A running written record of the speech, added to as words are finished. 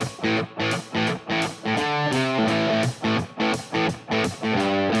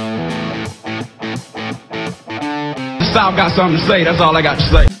South got something to say. That's all I got to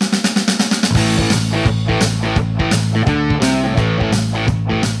say.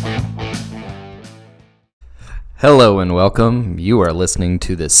 Hello and welcome. You are listening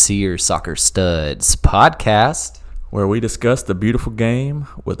to the Sear Soccer Studs podcast, where we discuss the beautiful game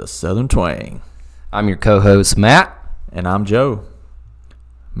with a southern twang. I'm your co-host, Matt. And I'm Joe.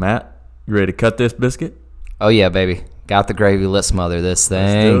 Matt, you ready to cut this biscuit? Oh, yeah, baby. Got the gravy. Let's smother this thing.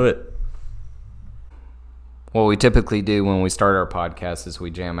 Let's do it. What we typically do when we start our podcast is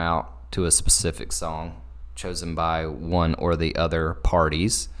we jam out to a specific song chosen by one or the other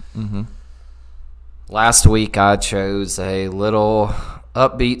parties. Mm-hmm. Last week, I chose a little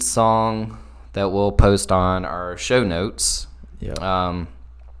upbeat song that we'll post on our show notes. Yeah.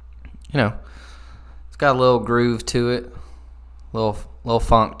 It's got a little groove to it, little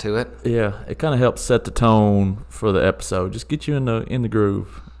funk to it. Yeah, it kind of helps set the tone for the episode. Just get you in the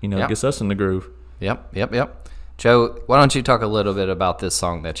groove. Yep. Gets us in the groove. Yep. Joe, why don't you talk a little bit about this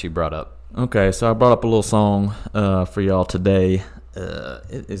song that you brought up? Okay, so I brought up a little song for y'all today.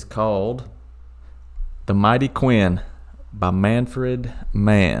 It is called The Mighty Quinn by Manfred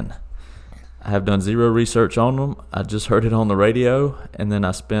Mann. I have done zero research on them. I just heard it on the radio, and then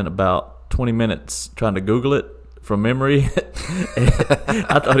I spent about 20 minutes trying to Google it from memory.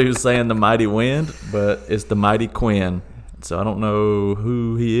 I thought he was saying The Mighty Wind, but it's The Mighty Quinn. So I don't know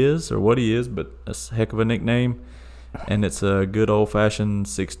who he is or what he is, but it's a heck of a nickname. And it's a good old-fashioned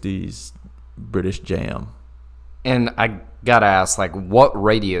 60s British jam. And I gotta ask, what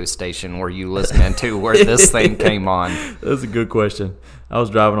radio station were you listening to where this thing came on? That's a good question. I was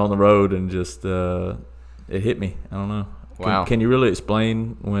driving on the road and just it hit me. I don't know. Wow. Can you really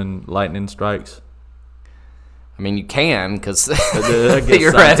explain when lightning strikes? I mean, you can, because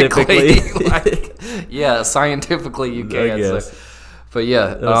theoretically, scientifically you can. I guess. But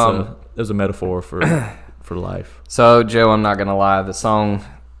yeah, there's a metaphor for life. So Joe, I'm not gonna lie, the song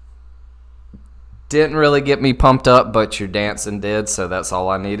didn't really get me pumped up, but your dancing did, so that's all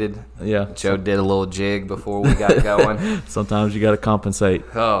I needed. Yeah. Joe did a little jig before we got going. Sometimes you got to compensate.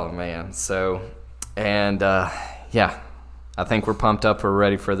 Oh, man. So, and, I think we're pumped up. We're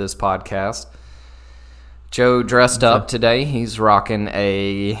ready for this podcast. Joe dressed up today. He's rocking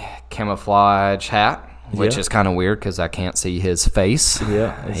a camouflage hat, which is kind of weird because I can't see his face.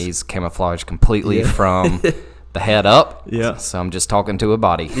 Yeah. He's camouflaged completely from the head up. Yeah. So I'm just talking to a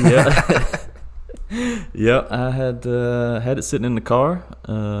body. Yeah. Yeah, I had it sitting in the car.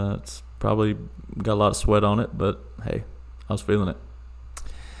 It's probably got a lot of sweat on it, but hey, I was feeling it.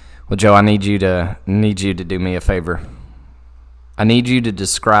 Well, Joe, I need you to do me a favor. I need you to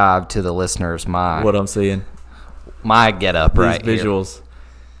describe to the listeners what I'm seeing, my getup right here. These visuals.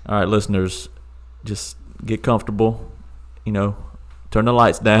 All right, listeners, just get comfortable. Turn the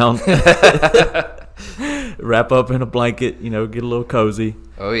lights down. Wrap up in a blanket. Get a little cozy.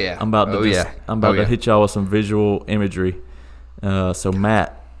 Oh yeah. I'm about to hit y'all with some visual imagery. So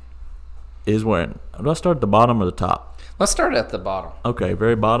Matt is wearing. Do I start at the bottom or the top? Let's start at the bottom. Okay,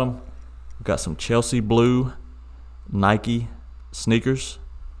 very bottom. We've got some Chelsea blue Nike sneakers.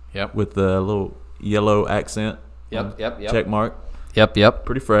 Yep. With the little yellow accent. Yep. Check mark. Yep.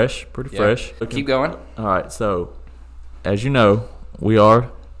 Pretty fresh. Fresh. Keep going. All right. So, as you know, we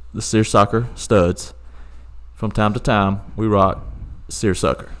are the Sear Soccer Studs. From time to time, we rock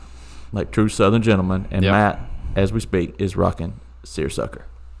seersucker, like true Southern gentlemen. And Matt, as we speak, is rocking seersucker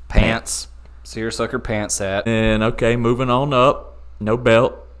pants. Seersucker pants set. And okay, moving on up. No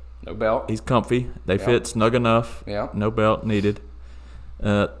belt. He's comfy. They fit snug enough. Yeah. No belt needed.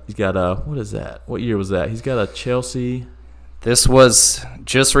 He's got what is that? What year was that? He's got a Chelsea. This was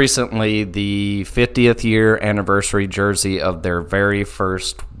just recently the 50th year anniversary jersey of their very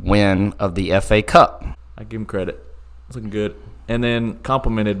first win of the FA Cup. I give him credit. It's looking good. And then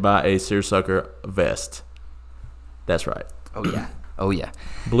complemented by a seersucker vest. That's right. Oh yeah.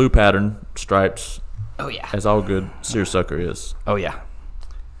 Blue pattern, stripes. Oh yeah. As all good seersucker is. Oh yeah.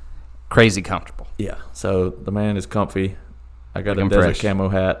 Crazy comfortable. Yeah. So the man is comfy. I got a desert camo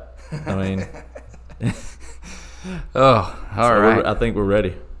hat. I mean. All right. I think we're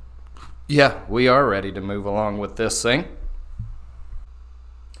ready. Yeah, we are ready to move along with this thing.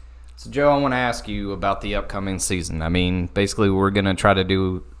 So, Joe, I want to ask you about the upcoming season. I mean, basically, we're going to try to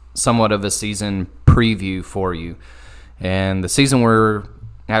do somewhat of a season preview for you. And the season we're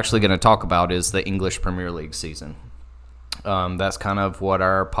actually going to talk about is the English Premier League season. That's kind of what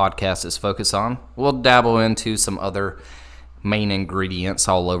our podcast is focused on. We'll dabble into some other main ingredients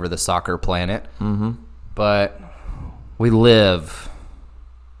all over the soccer planet. Mm-hmm. But we live.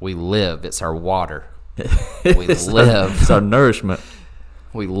 It's our water. It's our nourishment.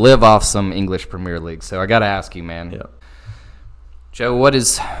 We live off some English Premier League. So I got to ask you, man. Yep. Joe, what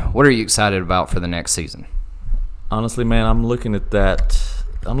are you excited about for the next season? Honestly, man, I'm looking at that.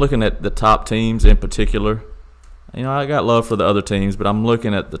 I'm looking at the top teams in particular. You know, I got love for the other teams, but I'm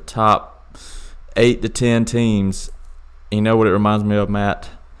looking at the top 8 to 10 teams. You know what it reminds me of, Matt?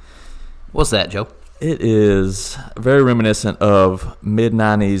 What's that, Joe? It is very reminiscent of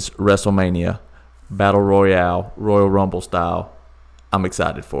mid-90s WrestleMania, Battle Royale, Royal Rumble style. I'm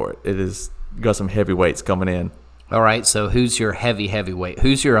excited for it. It is got some heavyweights coming in. All right, so who's your heavyweight?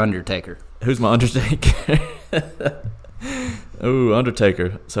 Who's your Undertaker? Who's my Undertaker? Ooh,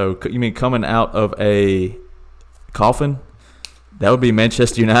 Undertaker. So you mean coming out of a coffin? That would be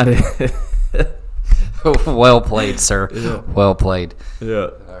Manchester United. Well played, sir. Yeah. Well played. Yeah.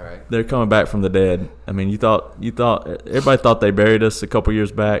 All right. They're coming back from the dead. I mean, you thought everybody thought they buried us a couple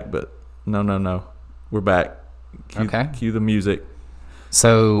years back, but no. We're back. Cue the music.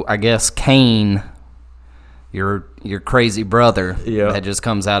 So I guess Kane, your crazy brother that just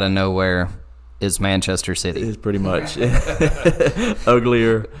comes out of nowhere, is Manchester City. It's pretty much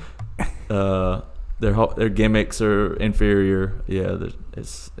uglier. Their gimmicks are inferior. Yeah,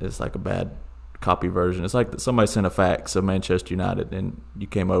 it's like a bad copy version. It's like somebody sent a fax of Manchester United and you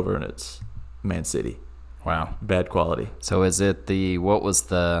came over and it's Man City. Wow. Bad quality. So is it what was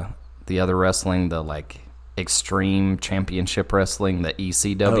the other wrestling, the like Extreme Championship Wrestling, the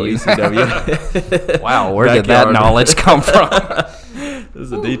ECW? Oh, ECW. Wow, where did that knowledge come from? This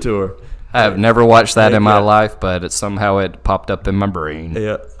is a detour. I have never watched that in my life, but somehow it popped up in my brain.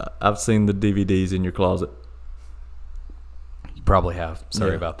 Yeah, I've seen the DVDs in your closet. You probably have.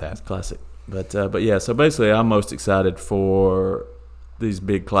 Sorry about that. It's classic. But yeah, so basically I'm most excited for these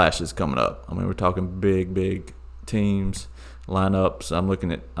big clashes coming up. I mean, we're talking big teams, lineups. I'm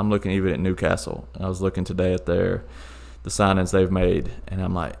looking even at Newcastle. I was looking today at the signings they've made, and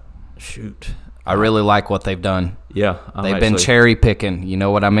I'm like, shoot. I really like what they've done. Yeah. They've been cherry picking. You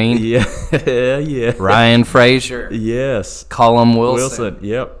know what I mean? Yeah. Yeah. Ryan Frazier. Yes. Callum Wilson.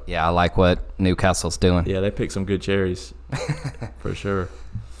 Yep. Yeah, I like what Newcastle's doing. Yeah, they picked some good cherries for sure.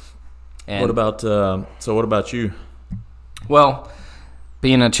 And what about you? Well,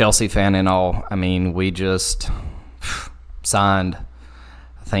 being a Chelsea fan and all, I mean, we just signed,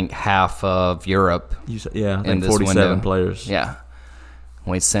 I think, half of Europe. I think in this 47 window. players. Yeah.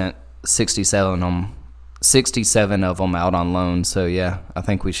 We sent 67 of them out on loan. So, yeah, I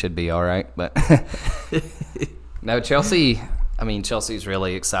think we should be all right. But, no, Chelsea's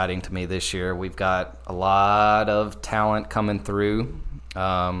really exciting to me this year. We've got a lot of talent coming through.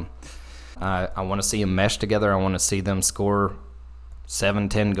 I want to see them mesh together. I want to see them score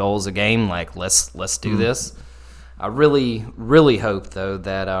 7-10 goals a game. Like, let's do this. I really, really hope, though,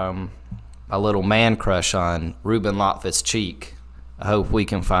 that a little man crush on Ruben Loftus-Cheek, I hope we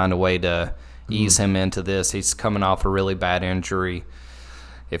can find a way to ease him into this. He's coming off a really bad injury.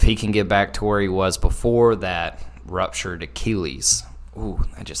 If he can get back to where he was before that ruptured Achilles, ooh,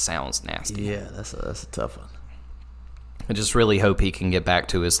 that just sounds nasty. Yeah, that's a tough one. I just really hope he can get back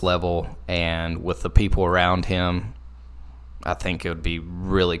to his level, and with the people around him, I think it would be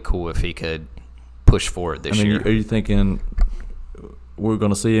really cool if he could push forward this year. Are you thinking we're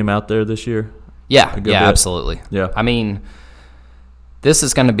going to see him out there this year? Yeah, absolutely. Yeah. I mean, this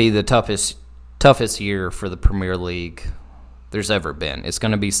is going to be the toughest year for the Premier League there's ever been. It's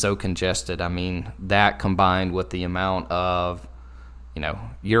going to be so congested. I mean, that combined with the amount of,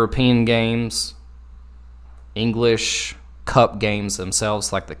 European games, English Cup games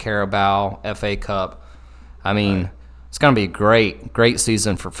themselves, like the Carabao, FA Cup. I mean, it's going to be a great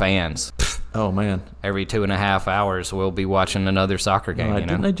season for fans. Oh, man. Every 2.5 hours, we'll be watching another soccer game.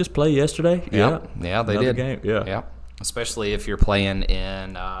 Didn't they just play yesterday? Yeah, they Another did. Game. Yeah. Especially if you're playing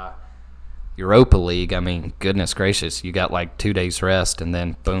in Europa League. I mean, goodness gracious, you got like 2 days rest, and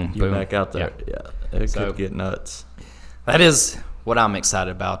then boom. You're back out there. Yeah. It could get nuts. That is what I'm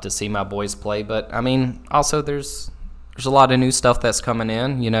excited about, to see my boys play. But, I mean, also there's a lot of new stuff that's coming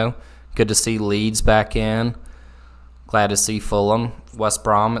in, Good to see Leeds back in. Glad to see Fulham. West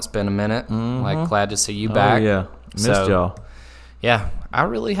Brom, it's been a minute. Mm-hmm. Glad to see you back. Oh, yeah. Missed y'all. Yeah, I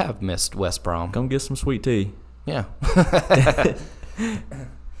really have missed West Brom. Come get some sweet tea. Yeah.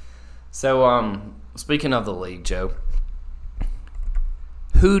 So, speaking of the league, Joe,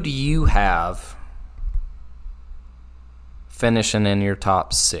 who do you have finishing in your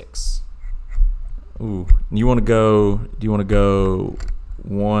top 6? Ooh, do you want to go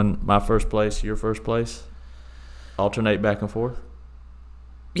my first place, your first place? Alternate back and forth?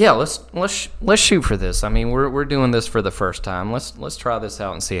 Yeah, let's shoot for this. I mean, we're doing this for the first time. Let's try this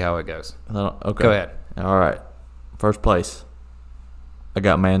out and see how it goes. Okay. Go ahead. All right. First place. I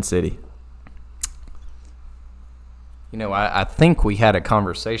got Man City. I think we had a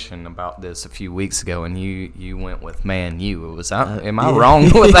conversation about this a few weeks ago, and you went with Man U. Am I wrong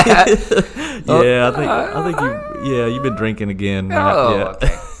with that? I think you've been drinking again. Matt. Oh,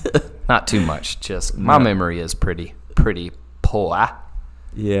 okay. Not too much. Just my memory is pretty poor.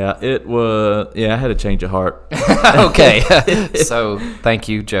 Yeah, it was. Yeah, I had a change of heart. Okay. So thank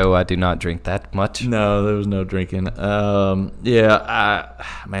you, Joe. I do not drink that much. No, there was no drinking. Man,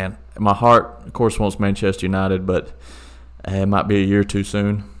 my heart, of course, wants Manchester United, but it might be a year too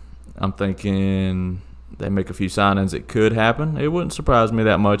soon. I'm thinking they make a few signings. It could happen. It wouldn't surprise me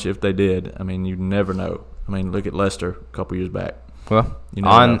that much if they did. I mean, you never know. I mean, look at Leicester a couple years back. Well,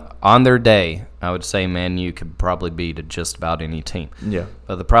 on their day, I would say Man U could probably beat just about any team. Yeah.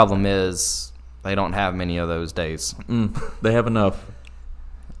 But the problem is they don't have many of those days. They have enough.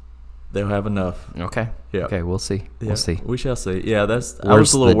 They'll have enough. Okay. Yeah. Okay, we'll see. Yeah, we'll see. We shall see. Yeah, I Where's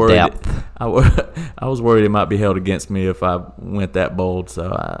was a little the worried. depth? I was worried it might be held against me if I went that bold. So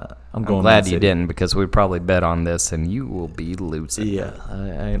I'm going. I'm glad Man you City. didn't, because we'd probably bet on this and you will be losing. Yeah,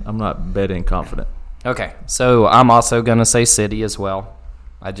 I'm not betting confident. Okay, so I'm also going to say City as well.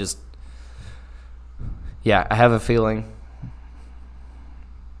 I have a feeling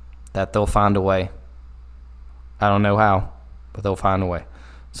that they'll find a way. I don't know how, but they'll find a way.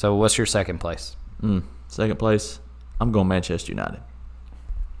 So what's your second place? Second place, I'm going Manchester United.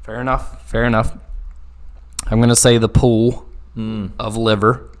 Fair enough. I'm going to say the pool of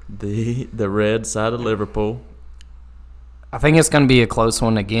liver. The red side of Liverpool. I think it's going to be a close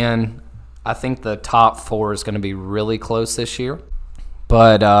one again. I think the top four is going to be really close this year.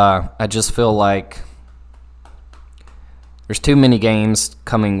 But I just feel like there's too many games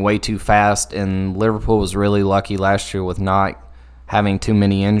coming way too fast, and Liverpool was really lucky last year with not having too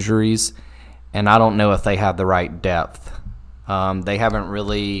many injuries, and I don't know if they have the right depth. They haven't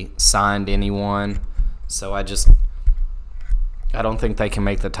really signed anyone, so I don't think they can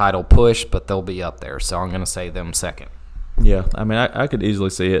make the title push, but they'll be up there, so I'm going to say them second. Yeah, I mean, I could easily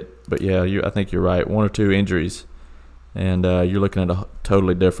see it, but yeah, I think you're right. 1 or 2 injuries, and you're looking at a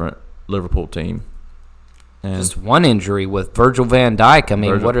totally different Liverpool team. And just one injury with Virgil van Dijk. I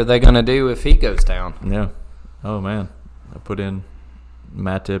mean, what are they going to do if he goes down? Yeah. Oh, man. I put in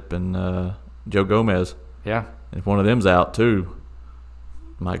Matip and Joe Gomez. Yeah. If one of them's out, too,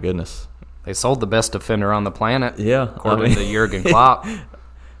 my goodness. They sold the best defender on the planet. Yeah. According to Jurgen Klopp.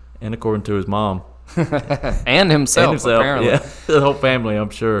 And according to his mom. and himself, apparently. Yeah. The whole family, I'm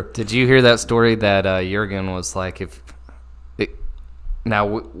sure. Did you hear that story that Jurgen was like, now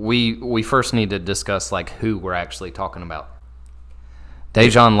we first need to discuss like who we're actually talking about.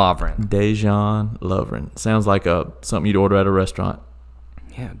 Dejan Lovren. Dejan Lovren. Sounds like something you'd order at a restaurant.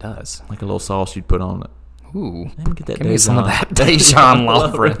 Yeah, it does. Like a little sauce you'd put on it. Ooh. Let me get that Give me some of that Dejan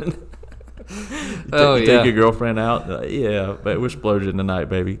Lovren. Take your girlfriend out. Yeah, but we're splurging tonight,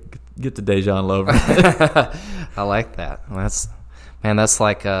 baby. Get the Dejan Lovren. I like that. That's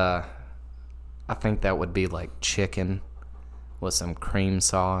like I think that would be like chicken with some cream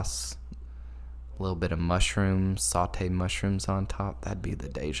sauce, a little bit of mushrooms, sauteed mushrooms on top. That'd be the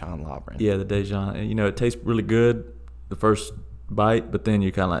Dejan Lovren. Yeah, the Dejan. You know, it tastes really good the first bite, but then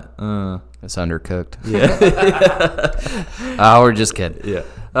you're kind of like, it's undercooked. Yeah. We're just kidding. Yeah.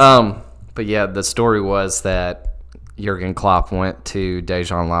 But yeah, the story was that Jurgen Klopp went to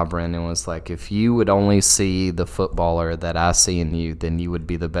Dejan Lovren and was like, if you would only see the footballer that I see in you, then you would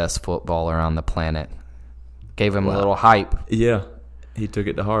be the best footballer on the planet. Gave him a little hype. Yeah, he took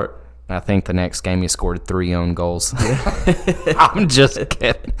it to heart. I think the next game he scored 3 own goals. I'm just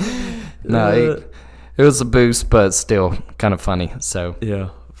kidding. No, it was a boost, but still kind of funny. So yeah,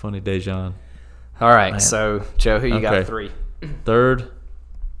 funny Dejan. All right, man. So Joe, who you got 3? Third,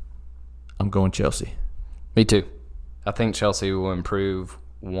 I'm going Chelsea. Me too. I think Chelsea will improve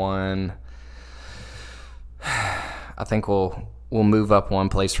 1. I think we'll move up 1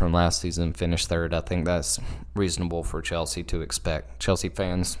 place from last season, finish 3rd. I think that's reasonable for Chelsea to expect. Chelsea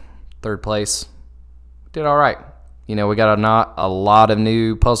fans, 3rd place, did all right. You know, we got a lot of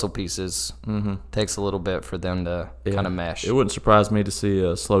new puzzle pieces. Mm-hmm. Takes a little bit for them to kind of mesh. It wouldn't surprise me to see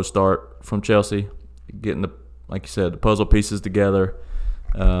a slow start from Chelsea, getting like you said, the puzzle pieces together.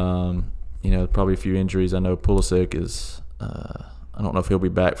 You know, probably a few injuries. I know Pulisic is. I don't know if he'll be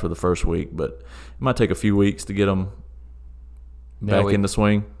back for the first week, but it might take a few weeks to get him back in the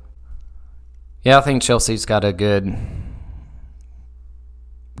swing. Yeah, I think Chelsea's got a good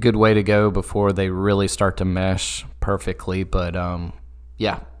way to go before they really start to mesh perfectly. But,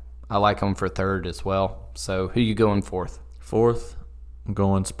 yeah, I like them for 3rd as well. So who you going 4th? 4th, I'm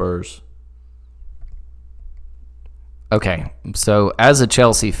going Spurs. Okay, so as a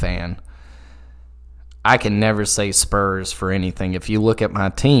Chelsea fan, I can never say Spurs for anything. If you look at my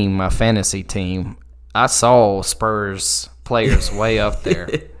team, my fantasy team, I saw Spurs players way up there.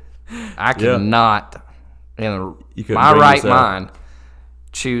 I cannot, in my right mind,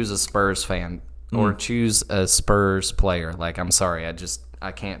 choose a Spurs fan or choose a Spurs player. Like, I'm sorry,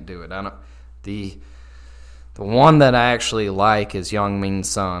 I can't do it. I don't. The one that I actually like is Young-Min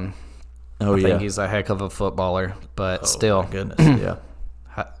Son. Oh, I think he's a heck of a footballer, but still, my goodness,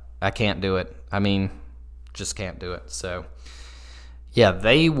 yeah. I can't do it. I mean, just can't do it. So, yeah,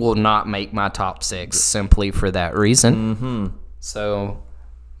 they will not make my top 6 simply for that reason. Mm-hmm. So,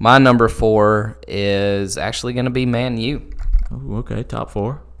 my number 4 is actually going to be Man U. Oh, okay, top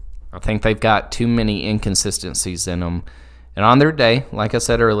 4. I think they've got too many inconsistencies in them. And on their day, like I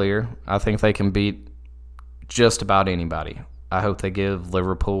said earlier, I think they can beat just about anybody. I hope they give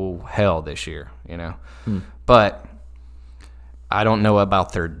Liverpool hell this year, you know. But I don't know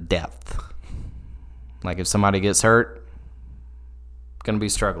about their depth. Like, if somebody gets hurt, going to be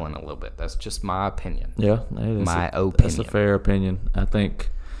struggling a little bit. That's just my opinion. Yeah, that's a fair opinion. I think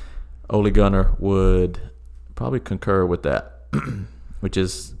Ole Gunnar would probably concur with that, which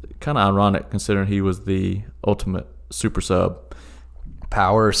is kind of ironic considering he was the ultimate super sub.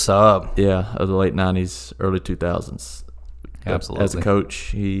 Power sub. Yeah, of the late 90s, early 2000s. Absolutely. As a coach,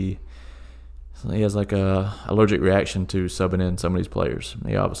 he has like a allergic reaction to subbing in some of these players.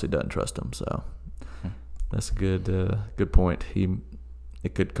 He obviously doesn't trust them, so that's a good point.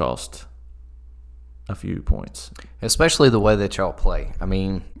 It could cost a few points. Especially the way that y'all play. I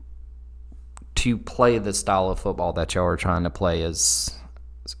mean, to play the style of football that y'all are trying to play is,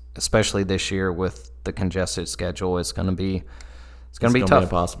 especially this year with the congested schedule, it's going to be tough. Be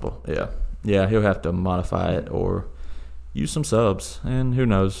impossible. Yeah. He'll have to modify it or use some subs, and who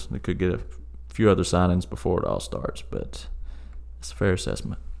knows? They could get a few other signings before it all starts. But it's a fair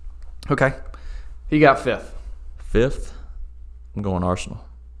assessment. Okay, he got 5th. 5th, I'm going Arsenal.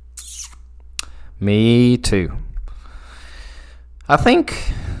 Me too. I think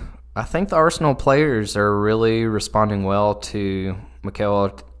the Arsenal players are really responding well to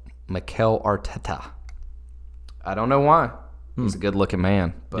Mikel Arteta. I don't know why. He's a good-looking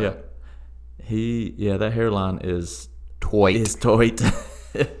man, but that hairline is toit.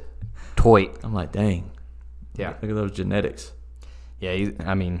 Toit. I'm like, dang. Yeah. Look at those genetics. Yeah,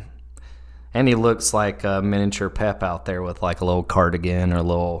 and he looks like a miniature Pep out there with like a little cardigan or a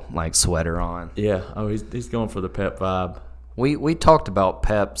little like sweater on. Yeah. Oh, he's going for the Pep vibe. We talked about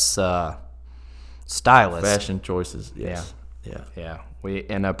Pep's stylist fashion choices. Yes. Yeah. We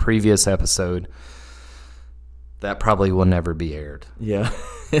in a previous episode that probably will never be aired. Yeah.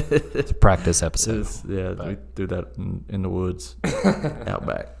 It's a practice episode. We do that in the woods, out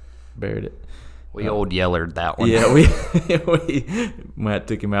back, buried it. We old yellered that one. Yeah, we Matt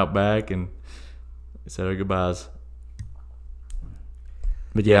took him out back and said our goodbyes.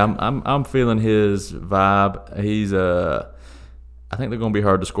 But yeah, I'm feeling his vibe. He's I think they're going to be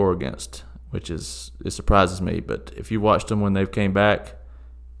hard to score against, it surprises me. But if you watched them when they've came back,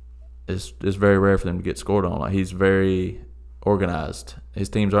 it's very rare for them to get scored on. Like, he's very organized. His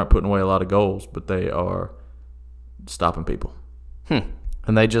teams aren't putting away a lot of goals, but they are stopping people.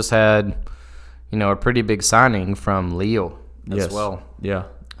 And they just had, a pretty big signing from Lille as well. Yeah.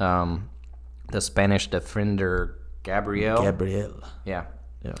 The Spanish defender Gabriel. Yeah.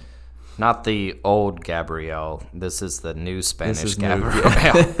 Yeah. Not the old Gabriel. This is the new Spanish Gabriel.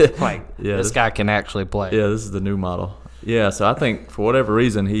 This guy can actually play. Yeah, this is the new model. Yeah, so I think for whatever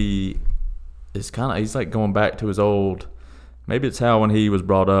reason he's like going back to his old. Maybe it's how when he was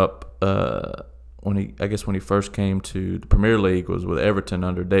brought up when he first came to the Premier League was with Everton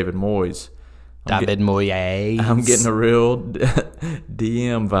under David Moyes. I'm getting a real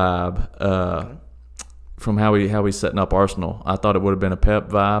DM vibe from how he's setting up Arsenal. I thought it would have been a Pep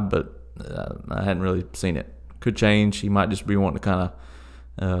vibe, but I hadn't really seen it. Could change. He might just be wanting to kind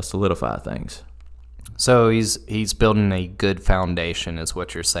of solidify things. So he's building a good foundation, is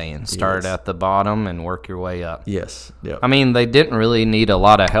what you're saying. Start at the bottom and work your way up. Yes. Yep. I mean, they didn't really need a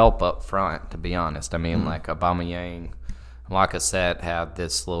lot of help up front, to be honest. I mean, like Aubameyang, Lacazette had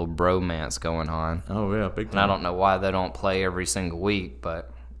this little bromance going on. Oh yeah, big time. And I don't know why they don't play every single week,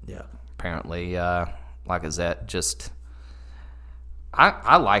 but yeah, apparently Lacazette just.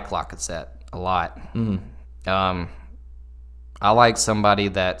 I like Lacazette a lot. Mm-hmm. I like somebody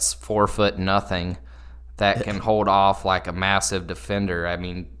that's 4'0" that can hold off like a massive defender. I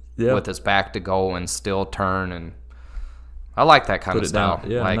mean, with his back to goal and still turn, and I like that kind of style. Down.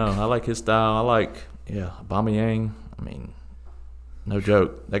 Yeah, I like his style. I like Aubameyang. I mean, no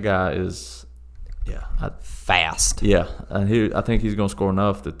joke. That guy is Yeah, Fast. yeah. I think he's going to score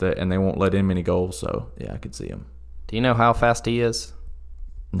enough and they won't let in many goals. So yeah, I could see him. Do you know how fast he is?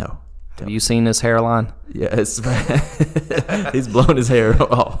 No. Have you seen his hairline? Yeah, he's blown his hair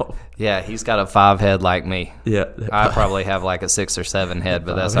off. Yeah, he's got a 5 head like me. Yeah, I probably have like a 6 or 7 head,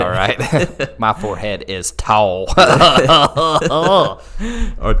 but that's all right. My forehead is tall.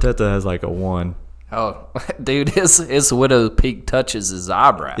 Arteta has like a 1. Oh, dude, his widow peak touches his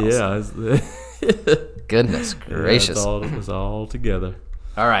eyebrows. Yeah, Goodness gracious. It's all together.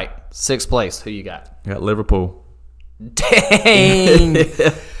 All right, 6th place. Who you got? Got Liverpool. Dang.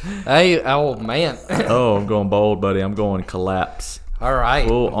 Hey, oh, man. Oh, I'm going bold, buddy. I'm going collapse. All right.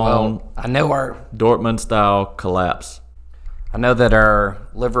 Full on. Well, I know Dortmund-style collapse. I know that our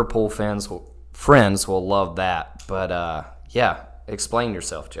Liverpool friends will love that, but yeah, explain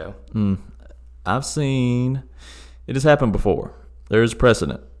yourself, Joe. I've seen it has happened before. There is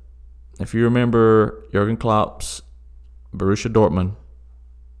precedent. If you remember Jurgen Klopp's Borussia Dortmund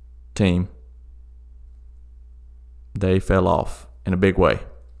team, they fell off in a big way.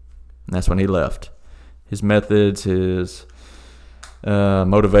 And that's when he left. His methods, his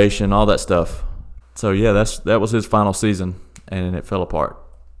motivation, all that stuff. So yeah, that was his final season, and it fell apart.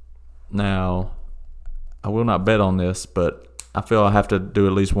 Now, I will not bet on this, but I feel I have to do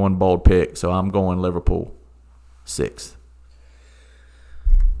at least one bold pick, so I'm going Liverpool 6th.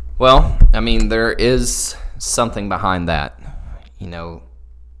 Well, I mean, there is something behind that. You know,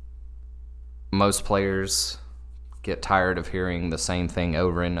 most players get tired of hearing the same thing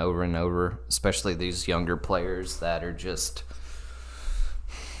over and over and over, especially these younger players that are just,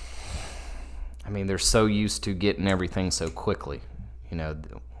 I mean, they're so used to getting everything so quickly. You know,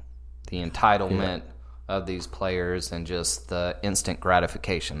 the entitlement of these players and just the instant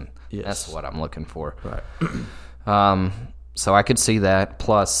gratification. Yes. That's what I'm looking for. Right. So I could see that.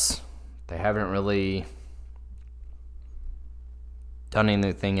 Plus, they haven't really done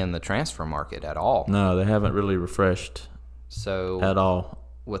anything in the transfer market at all. No, they haven't really refreshed So at all.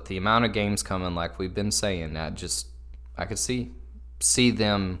 with the amount of games coming, like we've been saying, I could see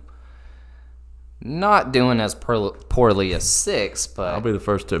them not doing as poorly as 6, but I'll be the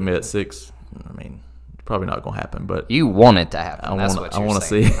first to admit 6. I mean, it's probably not going to happen, but you want it to happen. I That's wanna- what I you're wanna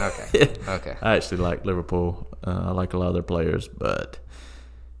saying. see. Okay. I actually like Liverpool. I like a lot of their players, but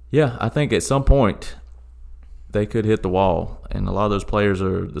yeah, I think at some point they could hit the wall, and a lot of those players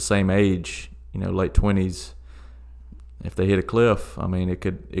are the same age, late 20s. If they hit a cliff, I mean, it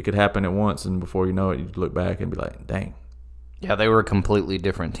could happen at once, and before you know it, you look back and be like, dang. Yeah, they were a completely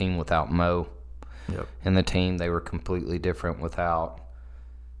different team without Mo. Yep. And the team, they were completely different without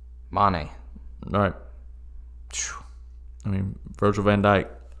Mane. All right. I mean, Virgil van Dijk,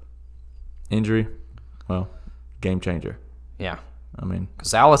 injury, well, game changer. Yeah. I mean,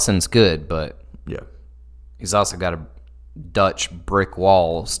 Because Allison's good, but yeah. he's also got a Dutch brick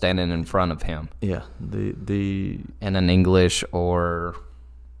wall standing in front of him. Yeah, the And an English or...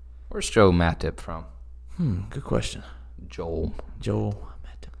 Where's Joe Matip from? good question. Joel. Joel,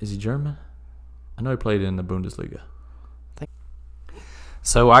 is he German? I know he played in the Bundesliga.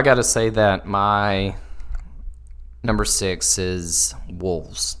 So I got to say that my number 6 is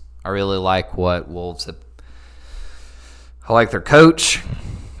Wolves. I really like what Wolves have. I like their coach.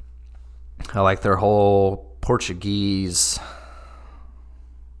 I like their whole Portuguese,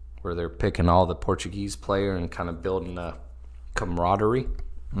 where they're picking all the Portuguese player and kind of building a camaraderie.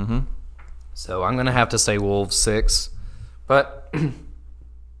 Mm-hmm. So I'm going to have to say Wolves 6. But who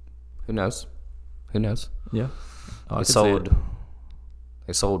knows? Who knows? Yeah. Oh, I They could see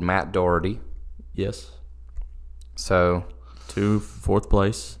it. sold Matt Doherty. Yes. So To 4th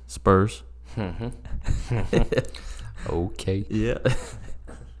place, Spurs. okay. Yeah.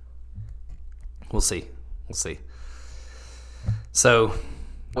 We'll see. So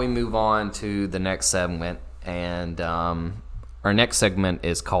we move on to the next segment, and our next segment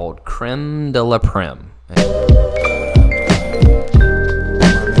is called Creme de la Prem.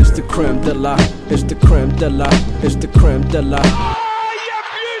 It's the creme de la, it's the creme de la, it's the creme de la.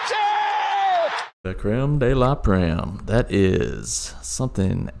 The creme de la prem. That is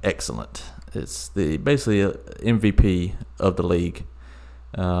something excellent. It's basically a MVP of the league.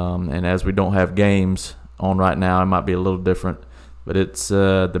 And as we don't have games on right now, it might be a little different, but it's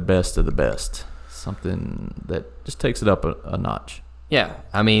the best of the best. Something that just takes it up a notch. Yeah,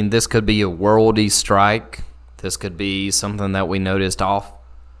 I mean, this could be a worldy strike. This could be something that we noticed off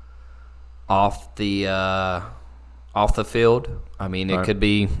the field. I mean, it Right. could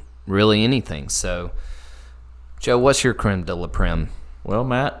be really anything. So, Joe, what's your creme de la prem? Well,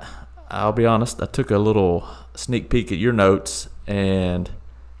 Matt, I'll be honest. I took a little sneak peek at your notes, and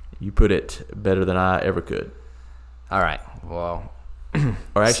You put it better than I ever could. All right. Well,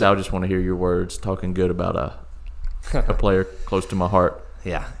 Or actually, I just want to hear your words talking good about a player close to my heart.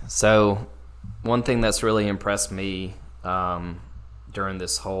 yeah. So one thing that's really impressed me during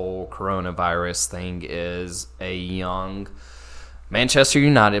this whole coronavirus thing is a young Manchester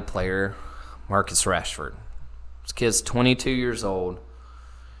United player, Marcus Rashford. This kid's 22 years old,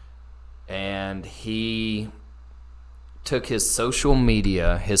 and he took his social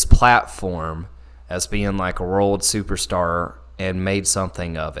media, his platform, as being like a world superstar and made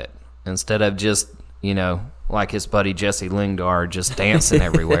something of it. Instead of just, like his buddy Jesse Lingard just dancing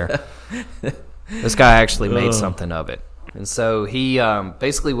everywhere. This guy actually made something of it. And so he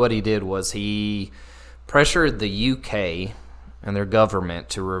basically what he did was he pressured the UK and their government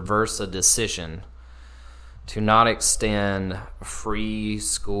to reverse a decision to not extend free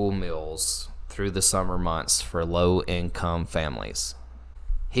school meals through the summer months for low-income families.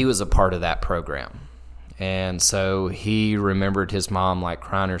 He was a part of that program. And so he remembered his mom like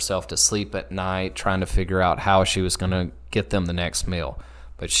crying herself to sleep at night, trying to figure out how she was going to get them the next meal.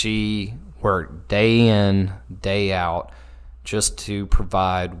 But she worked day in, day out just to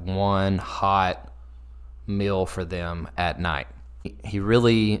provide one hot meal for them at night. He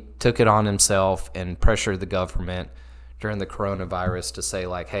really took it on himself and pressured the government during the coronavirus to say,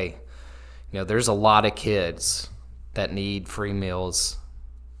 like, hey, there's a lot of kids that need free meals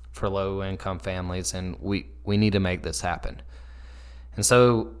for low-income families, and we need to make this happen. And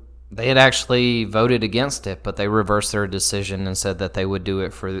so they had actually voted against it, but they reversed their decision and said that they would do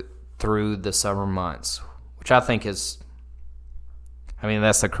it through the summer months, which I think is,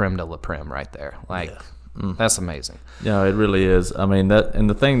 that's the creme de la creme right there. That's amazing. Yeah, it really is. And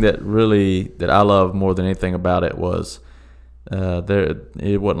the thing that I love more than anything about it was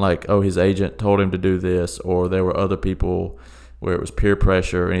it wasn't like, oh, his agent told him to do this, or there were other people where it was peer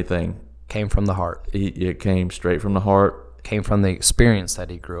pressure or anything. Came from the heart. It came straight from the heart. Came from the experience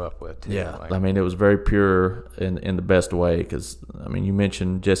that he grew up with, too. Yeah, it was very pure in the best way because, you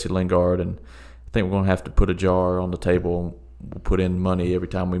mentioned Jesse Lingard, and I think we're going to have to put a jar on the table. We'll put in money every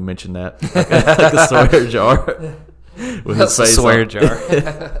time we mention that, like a swear jar. With That's his face a swear on.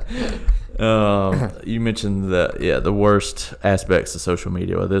 jar. You mentioned the worst aspects of social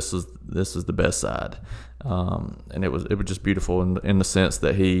media. Well, this is the best side, and it was just beautiful in the sense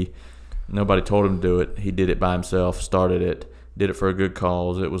that nobody told him to do it. He did it by himself, started it, did it for a good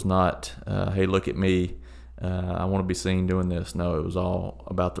cause. It was not, hey, look at me, I want to be seen doing this. No, it was all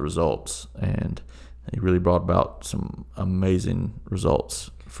about the results, and he really brought about some amazing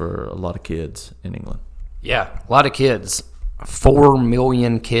results for a lot of kids in England. Yeah, a lot of kids. 4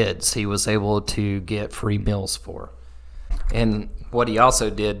 million kids he was able to get free meals for. And what he also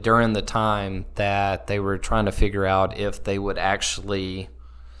did during the time that they were trying to figure out if they would actually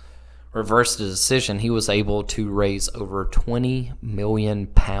reverse the decision, he was able to raise over 20 million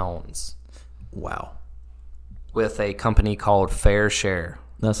pounds. Wow. With a company called Fair Share.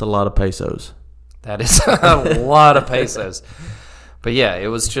 That's a lot of pesos. That is a lot of pesos. But yeah, it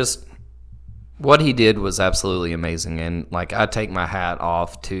was just, what he did was absolutely amazing. And I take my hat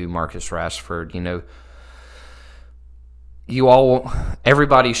off to Marcus Rashford.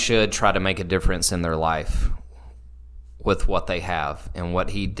 Everybody should try to make a difference in their life with what they have. And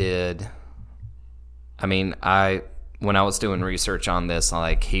what he did, when I was doing research on this,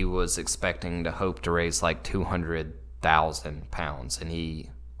 he was expecting to hope to raise 200,000 pounds,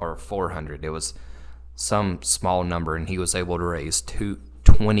 or 400. It was some small number, and he was able to raise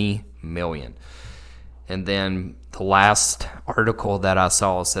 20 million. And then the last article that I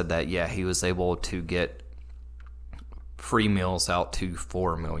saw said that, he was able to get free meals out to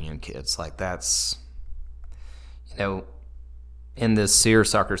 4 million kids. That's, in this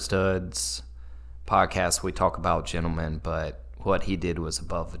Sears Soccer Studs podcast, we talk about gentlemen, but what he did was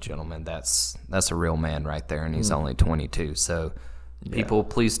above the gentleman. That's a real man right there, and he's only 22. So people,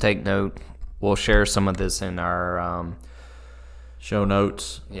 please take note. We'll share some of this in our show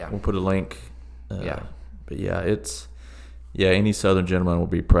notes. Yeah. We'll put a link. But any Southern gentleman will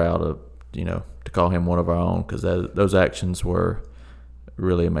be proud of, to call him one of our own, because those actions were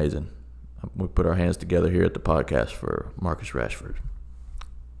really amazing. We put our hands together here at the podcast for Marcus Rashford.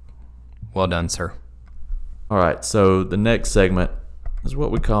 Well done, sir. All right, so the next segment is what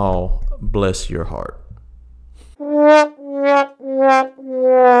we call Bless Your Heart. Bless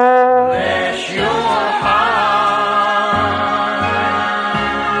your heart.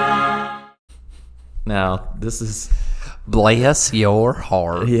 Now, this is Bless your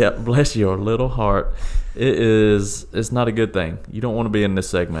heart. Yeah, bless your little heart. It's not a good thing. You don't want to be in this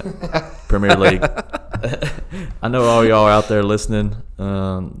segment, Premier League. I know all y'all out there listening.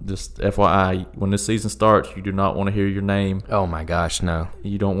 Just FYI, when this season starts, you do not want to hear your name. Oh my gosh, no.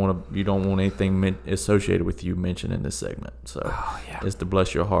 You don't want anything associated with you mentioned in this segment. So it's to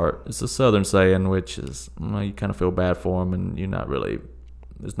bless your heart. It's a Southern saying, which is you kind of feel bad for them, and you're not really.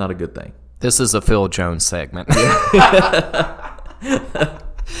 It's not a good thing. This is a Phil Jones segment.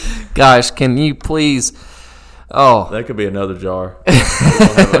 Gosh, can you please? Oh, That could be another jar. We'll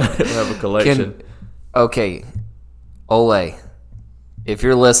have a collection. Okay, Ole, if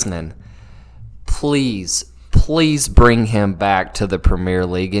you're listening, please bring him back to the Premier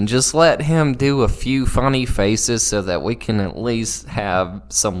League and just let him do a few funny faces so that we can at least have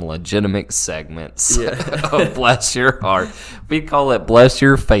some legitimate segments of Bless Your Heart. We call it Bless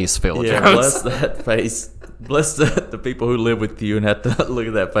Your Face, Phil Yeah, Jones. bless that face. Bless the people who live with you and have to look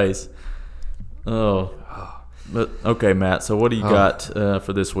at that face. Oh. But okay, Matt, so what do you got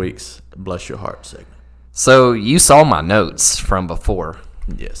for this week's Bless Your Heart segment? So you saw my notes from before,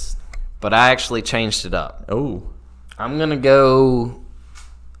 Yes. but I actually changed it up. Oh. I'm going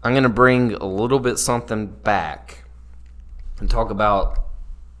to bring a little bit something back and talk about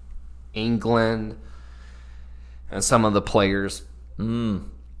England and some of the players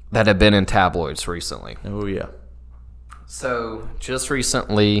that have been in tabloids recently. Oh, yeah. So, just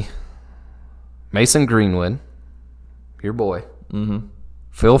recently, Mason Greenwood, your boy,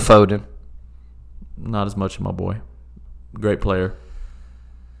 Phil Foden, Not as much of my boy. Great player.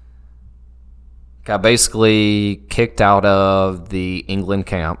 got basically kicked out of the England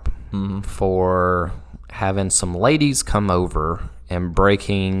camp for having some ladies come over and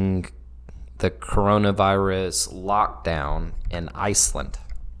breaking the coronavirus lockdown in Iceland.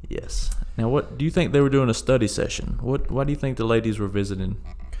 Yes. Now, what do you think they were doing a study session? Why do you think the ladies were visiting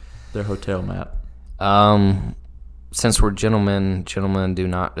their hotel, Matt? Since we're gentlemen do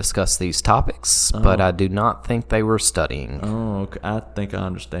not discuss these topics, but I do not think they were studying. Oh, okay. I think I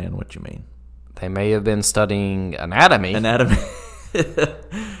understand what you mean. They may have been studying anatomy, Anatomy.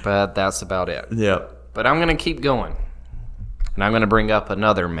 but that's about it. Yeah. But I'm going to keep going, and I'm going to bring up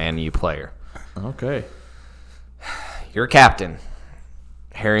another Man U player. Okay. Your captain,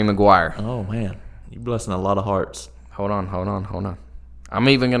 Harry Maguire. Oh, man. You're blessing a lot of hearts. Hold on. I'm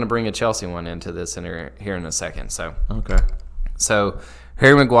even going to bring a Chelsea one into this here in a second. Okay. So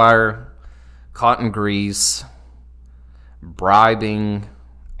Harry Maguire caught in Greece, bribing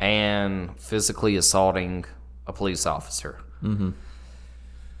and physically assaulting a police officer.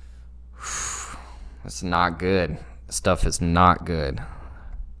 It's not good. Stuff is not good.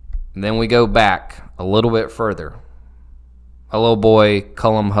 And then we go back a little bit further. A little boy,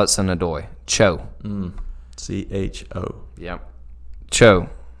 Cullum Hudson-Odoi, Cho. CHO. Yep. Cho,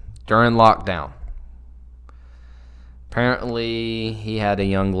 during lockdown. Apparently, he had a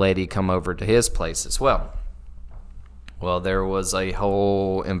young lady come over to his place as well. Well, there was a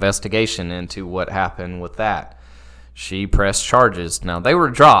whole investigation into what happened with that. She pressed charges. Now, they were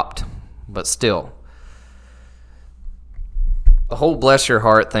dropped, but still. The whole bless your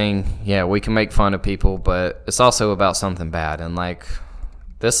heart thing, yeah, we can make fun of people, but it's also about something bad. And, like,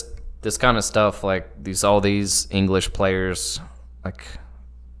 this kind of stuff, like, all these English players, like,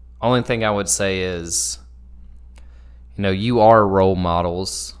 only thing I would say is, you are role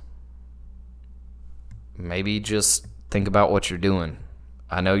models. Maybe just think about what you're doing.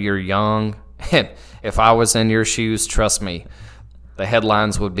 I know you're young, and if I was in your shoes, trust me, the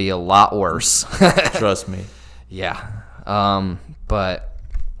headlines would be a lot worse. Trust me. Yeah. But,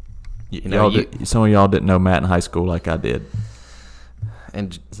 some of y'all didn't know Matt in high school like I did.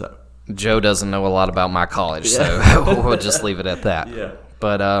 And So. Joe doesn't know a lot about my college, so we'll just leave it at that. Yeah.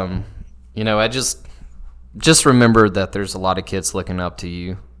 But, I just remember that there's a lot of kids looking up to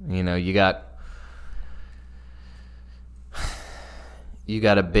you. You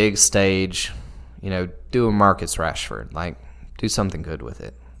got a big stage, do a Marcus Rashford. Like, do something good with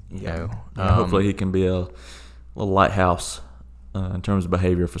it. Hopefully he can be a little lighthouse in terms of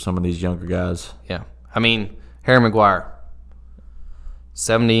behavior for some of these younger guys. Yeah. I mean, Harry Maguire,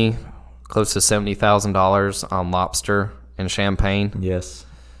 close to $70,000 on lobster and champagne Yes.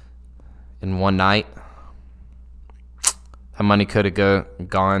 in one night. That money could have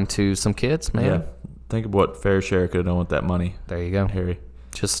gone to some kids, man. Yeah. Think of what Fair Share could have done with that money, There you go. Harry.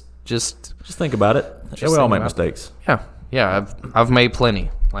 Just Just think about it. Just Yeah, we all think make about it. mistakes. yeah. I've made plenty.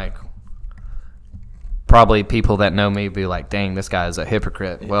 Like, probably people that know me be like, "Dang, this guy is a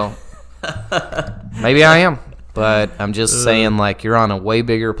hypocrite." Well, maybe I am, but I'm just saying, like, you're on a way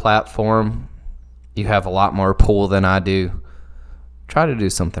bigger platform. You have a lot more pull than I do. Try to do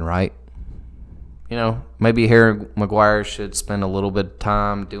something right. You know, maybe Harry Maguire should spend a little bit of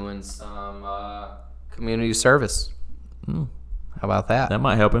time doing some community service. How about that? That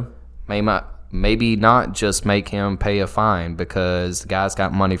might help him. Maybe not just make him pay a fine because the guy's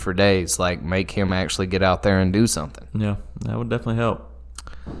got money for days. Like, make him actually get out there and do something. Yeah, that would definitely help.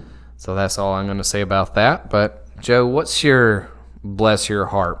 So that's all I'm going to say about that. But, Joe, what's your bless your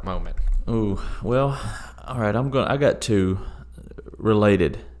heart moment? Ooh, well, all right. I got two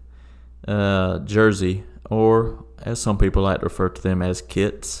related. Jersey, or as some people like to refer to them as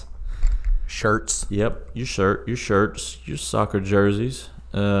kits. Shirts. Yep, your shirts, your soccer jerseys.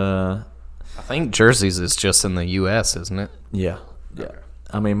 I think jerseys is just in the U.S., isn't it? Yeah.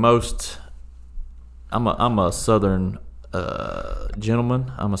 I mean, I'm a Southern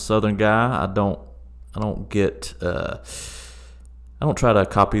gentleman. I'm a Southern guy. I don't try to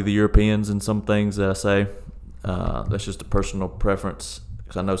copy the Europeans in some things that I say. That's just a personal preference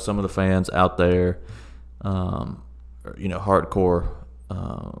because I know some of the fans out there, hardcore,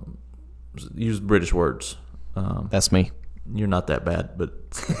 use British words. That's me. You're not that bad, but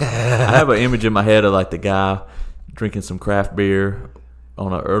I have an image in my head of like the guy drinking some craft beer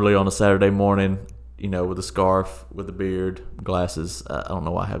early on a Saturday morning, with a scarf, with a beard, glasses. I don't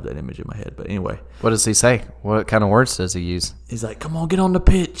know why I have that image in my head, but anyway. What does he say? What kind of words does he use? He's like, "Come on, get on the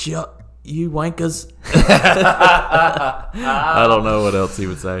pitch, you wankers." I don't know what else he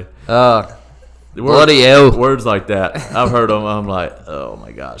would say. Bloody hell. Words like that. I've heard them. I'm like, oh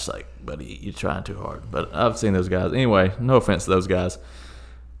my gosh, like, buddy, you're trying too hard. But I've seen those guys. Anyway, no offense to those guys.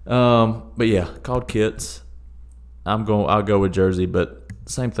 But yeah, called kits. I'll go with Jersey, but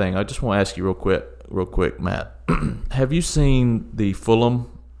same thing. I just want to ask you real quick, Matt. Have you seen the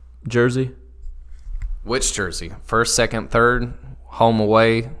Fulham jersey? Which jersey? First, second, third, home,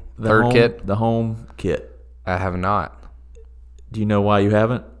 away, kit? The home kit. I have not. Do you know why you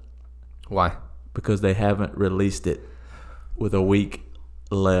haven't? Why? Because they haven't released it with a week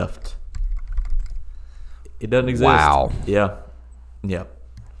left. It doesn't exist. Wow. Yeah.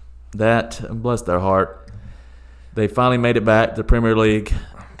 That, bless their heart. They finally made it back to the Premier League.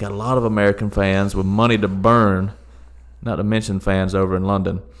 Got a lot of American fans with money to burn, not to mention fans over in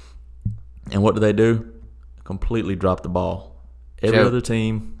London. And what do? Completely drop the ball. Every other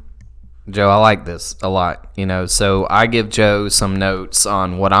team. Joe, I like this a lot. So I give Joe some notes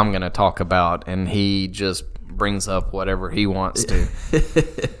on what I'm going to talk about, and he just brings up whatever he wants to.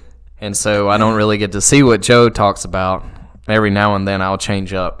 And so I don't really get to see what Joe talks about. Every now and then I'll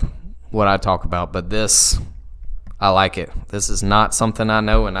change up what I talk about, but this, I like it. This is not something I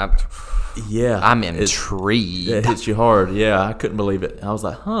know, and I'm intrigued. It hits you hard. Yeah, I couldn't believe it. I was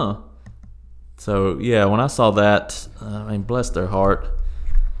like, huh. So yeah, when I saw that, bless their heart.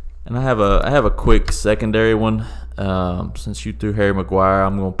 And I have a quick secondary one. Since you threw Harry Maguire,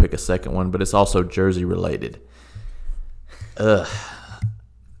 I'm going to pick a second one, but it's also jersey related. And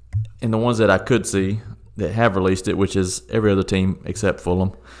the ones that I could see that have released it, which is every other team except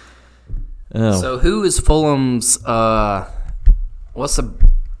Fulham. So who is Fulham's?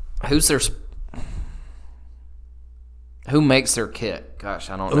 Who makes their kit? Gosh,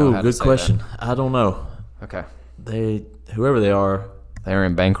 I don't know. Good question. That. I don't know. Okay. Whoever they are. They're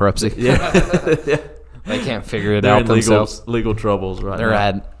in bankruptcy. Yeah. They can't figure it out themselves. Legal troubles right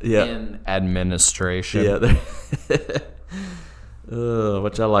now. They're in administration. Yeah.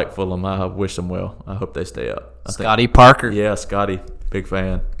 Which I like Fulham. I wish them well. I hope they stay up. Scotty Parker. Yeah, Scotty. Big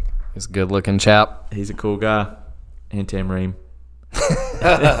fan. He's a good-looking chap. He's a cool guy. And Tim Ream.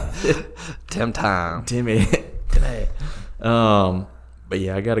 Timmy. But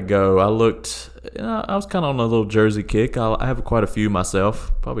yeah, I got to go. I looked. I was kind of on a little jersey kick. I have quite a few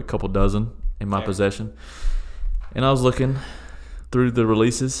myself, probably a couple dozen in my possession. And I was looking through the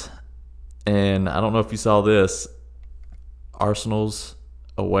releases, and I don't know if you saw this. Arsenal's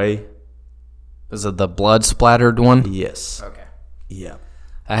away. Is it the blood-splattered one? Yes. Okay. Yeah.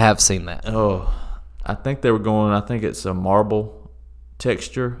 I have seen that. Oh, I think they were going. I think it's a marble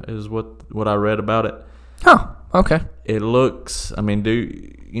texture is what I read about it. Oh, okay. It looks.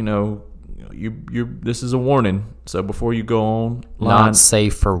 This is a warning. So before you go on, not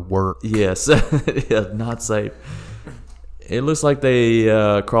safe for work. Yes, yeah, not safe. It looks like they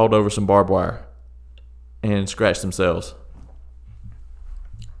crawled over some barbed wire and scratched themselves.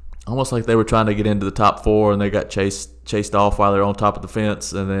 Almost like they were trying to get into the top four and they got chased off while they're on top of the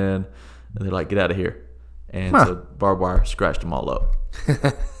fence, and then they're like, "Get out of here!" And so barbed wire scratched them all up.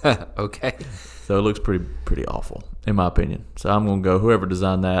 Okay. So it looks pretty awful, in my opinion. So I'm gonna go whoever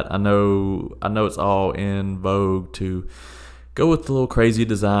designed that. I know it's all in vogue to go with the little crazy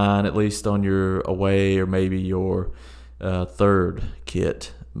design, at least on your away or maybe your third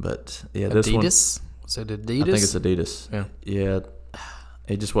kit. But yeah, this one. Adidas? Was it Adidas? I think it's Adidas. Yeah. Yeah,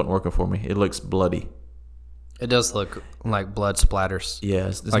 it just wasn't working for me. It looks bloody. It does look like blood splatters. Yeah,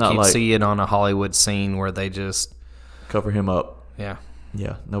 it's like not you'd like see it on a Hollywood scene where they just, cover him up. yeah.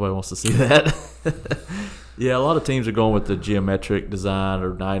 Yeah, nobody wants to see that. Yeah, a lot of teams are going with the geometric design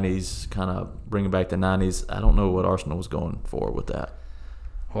or 90s, kind of bringing back the 90s. I don't know what Arsenal was going for with that.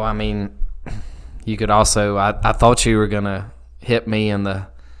 Well, I mean, you could also, I thought you were going to hit me in the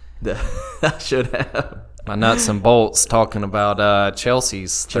I should have. my nuts and bolts talking about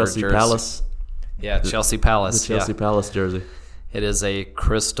Chelsea's third Chelsea jersey. Palace. Yeah, Chelsea Palace. The Chelsea Palace jersey. It is a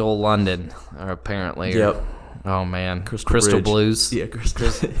Crystal London, apparently. Yep. Oh, man. Crystal Crystal Bridge. Blues. Yeah, Crystal.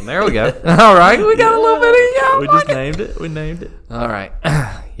 There we go. All right. We got a little bit of We just named it. We named it. All right.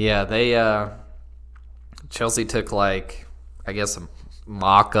 Yeah, they Chelsea took like, I guess, a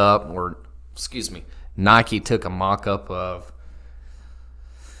mock-up, or excuse me, Nike took a mock-up of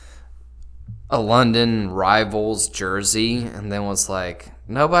a London Rivals jersey and then was like,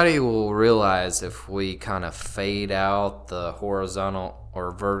 nobody will realize if we kind of fade out the horizontal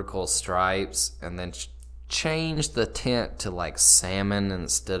or vertical stripes and then change the tint to like salmon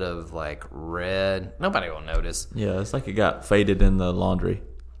instead of like red. Nobody will notice. Yeah, it's like it got faded in the laundry.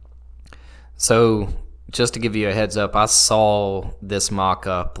 So, just to give you a heads up, I saw this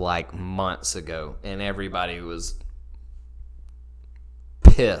mock-up like months ago, and everybody was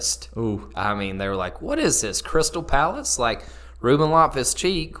pissed. Ooh. I mean, they were like, what is this, Crystal Palace? Like, Ruben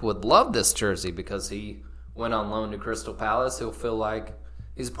Loftus-Cheek would love this jersey because he went on loan to Crystal Palace. He'll feel like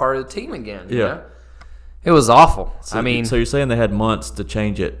he's part of the team again. You know? It was awful. So, I mean, so you're saying they had months to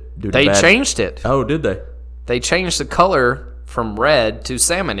change it due to they bad... changed it. Oh, did they? They changed the color from red to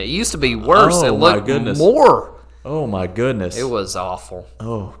salmon. It used to be worse. Oh, it my looked goodness. more. Oh my goodness. It was awful.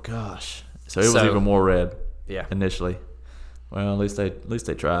 Oh gosh. So it was So- even more red. Yeah. Initially. Well, at least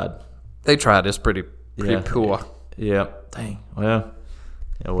they tried. They tried. It's pretty Yeah. poor. Yeah. Dang. Well.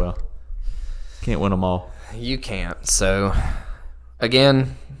 Yeah. Well. Can't win them all. You can't. So,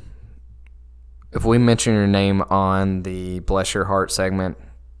 again, if we mention your name on the Bless Your Heart segment,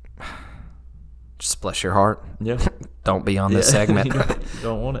 just bless your heart. Yeah. Don't be on this segment. you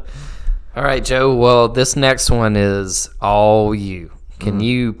don't want it. All right, Joe. Well, this next one is all you. Can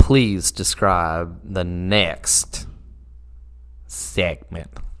you please describe the next segment?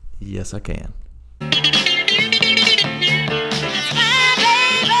 Yes, I can.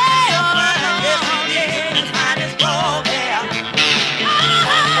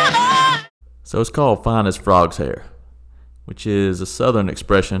 So it's called fine as frog's hair, which is a southern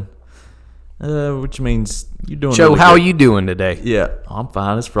expression, which means you're doing Joe, really how are good. you doing today? Yeah, I'm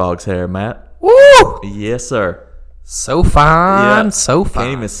fine as frog's hair, Matt. Woo! Yes, sir. So fine, Yeah. so fine.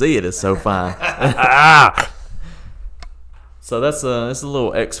 Can't even see it. It's so fine. So that's a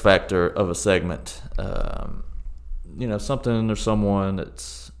little X factor of a segment. Something or someone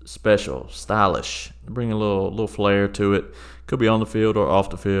that's special, stylish. Bring a little flair to it. Could be on the field or off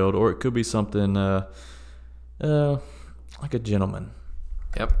the field, or it could be something like a gentleman.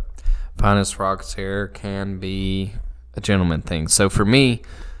 Yep. Finest frog's hair can be a gentleman thing. So for me,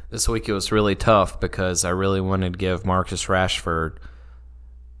 this week it was really tough because I really wanted to give Marcus Rashford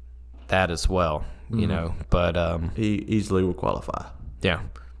that as well, you know. But He easily would qualify. yeah,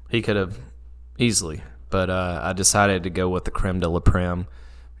 he could have easily. But I decided to go with the creme de la creme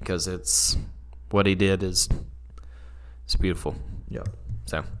because it's what he did is it's beautiful. Yeah.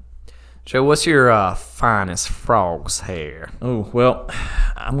 So, Joe, what's your finest frog's hair? Oh, well,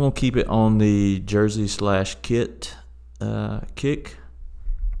 I'm going to keep it on the jersey/kit kick.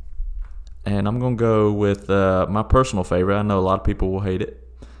 And I'm going to go with my personal favorite. I know a lot of people will hate it.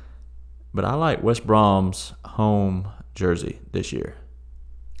 But I like West Brom's home jersey this year.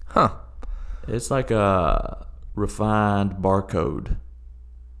 Huh. It's like a refined barcode.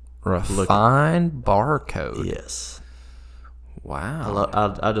 Refined barcode. Yes.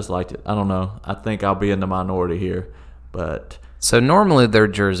 Wow. I just liked it. I don't know. I think I'll be in the minority here. But So normally their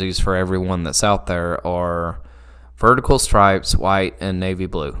jerseys for everyone that's out there are vertical stripes, white and navy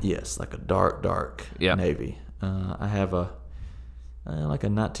blue. yes, like a dark Yeah. navy. I have like a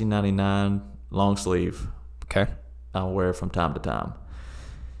 1999 long sleeve. Okay. I'll wear it from time to time.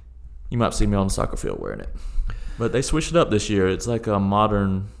 You might see me on the soccer field wearing it. But they switched it up this year. It's like a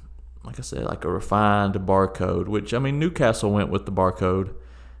modern, like I said, like a refined barcode, which, I mean, Newcastle went with the barcode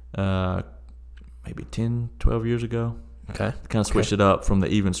maybe 10, 12 years ago. Okay. Kind of switched it up from the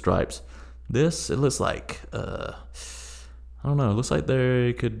even stripes. This, it looks like, I don't know, it looks like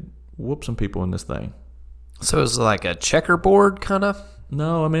they could whoop some people in this thing. So it's like a checkerboard kind of?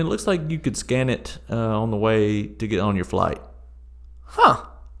 No, I mean, it looks like you could scan it on the way to get on your flight. Huh.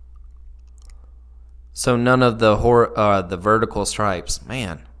 So none of the the vertical stripes.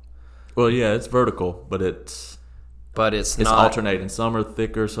 Man. Well, yeah, it's vertical, but it's It's not not alternating. Some are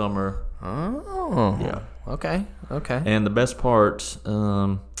thicker, some are... Oh. Yeah. Okay. And the best part,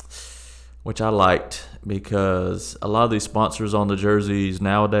 which I liked, because a lot of these sponsors on the jerseys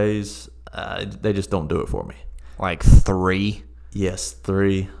nowadays, they just don't do it for me. Like 3. Yes,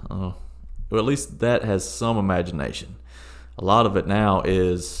 3. Well, at least that has some imagination. A lot of it now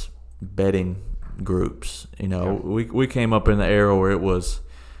is betting groups. We came up in the era where it was,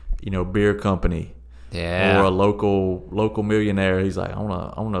 beer company, Yeah. or a local millionaire. He's like, I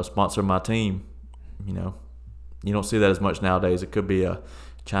wanna sponsor my team. You don't see that as much nowadays. It could be a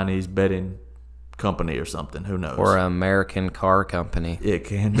Chinese betting company or something. Who knows? Or an American car company. It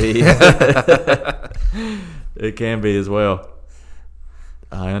can be. It can be as well.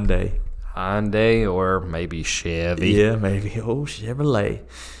 Hyundai or maybe Chevy. Yeah, maybe. Oh, Chevrolet.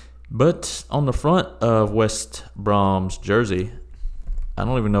 But on the front of West Brom's jersey, I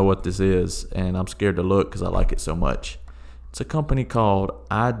don't even know what this is, and I'm scared to look because I like it so much. It's a company called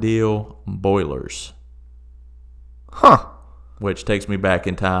Ideal Boilers. Huh. Which takes me back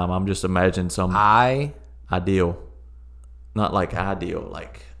in time. I'm just imagining some ideal. Not like ideal,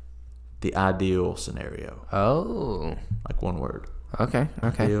 like the ideal scenario. Oh. Like one word. Okay.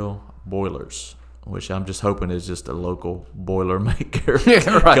 Ideal Boilers, which I'm just hoping is just a local boiler maker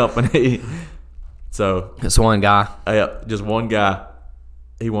Right. company. So, It's one guy. just one guy.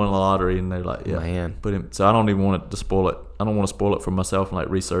 He won the lottery, and they're like, yeah, Man. put him. So I don't even want it to spoil it. I don't want to spoil it for myself and like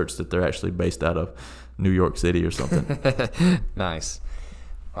research that they're actually based out of New York City or something. Nice.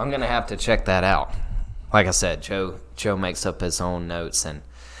 I'm going to have to check that out. Like I said, Joe makes up his own notes, and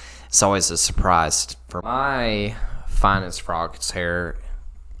it's always a surprise. For my finest frogs hair,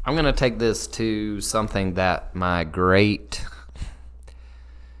 I'm going to take this to something that my great,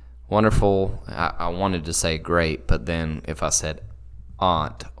 wonderful, I wanted to say great, but then if I said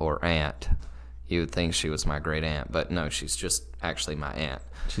aunt or aunt, you would think she was my great aunt. But no, she's just actually my aunt.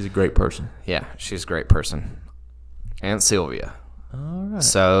 She's a great person. Yeah, she's a great person. Aunt Sylvia. All right.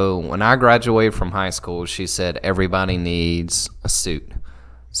 So when I graduated from high school, she said everybody needs a suit.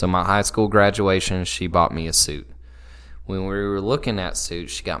 So my high school graduation, she bought me a suit. When we were looking at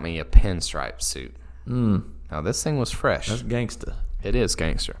suits, she got me a pinstripe suit. Now this thing was fresh. That's gangsta. It is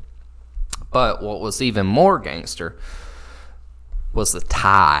gangster. But what was even more gangster was the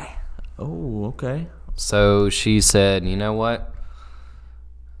tie. Oh, okay. So she said, you know what?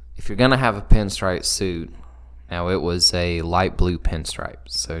 If you're going to have a pinstripe suit, now it was a light blue pinstripe.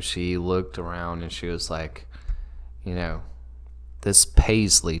 So she looked around and she was like, this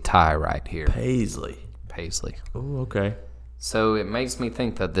paisley tie right here. Paisley. Oh, okay. So it makes me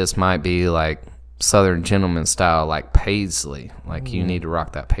think that this might be like Southern gentleman style, like paisley. Like you need to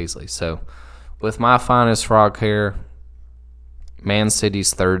rock that paisley. So with my finest frog hair, Man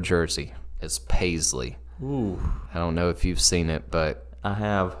City's third jersey is paisley. Ooh. I don't know if you've seen it, but I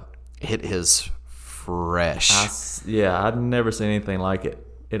have. it is fresh. I've never seen anything like it.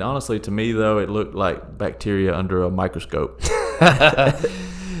 It honestly, to me though, it looked like bacteria under a microscope.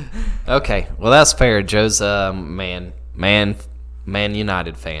 Okay, well that's fair. Joe's a Man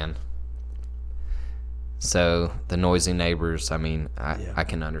United fan. So the noisy neighbors, I mean, I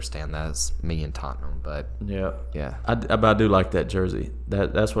can understand that. It's me and Tottenham, but Yeah. yeah. But I do like that jersey.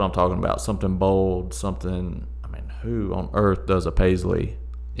 That's what I'm talking about. Something bold, something. I mean, who on earth does a paisley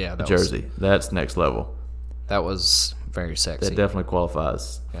Yeah, jersey? That's next level. That was very sexy. That definitely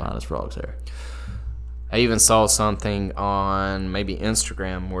qualifies finest frogs hair. I even saw something on maybe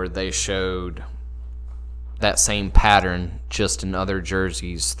Instagram where they showed that same pattern just in other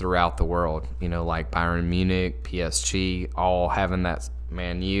jerseys throughout the world. Like Bayern Munich, PSG, all having that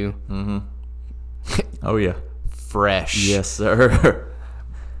Man U. Oh yeah. Fresh. Yes, sir.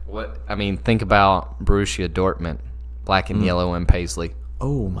 Think about Borussia Dortmund, black and yellow and paisley.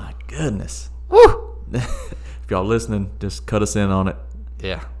 Oh my goodness. Woo! If y'all listening, just cut us in on it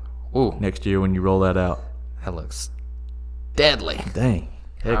Yeah. Ooh, next year when you roll that out. that looks deadly. Dang.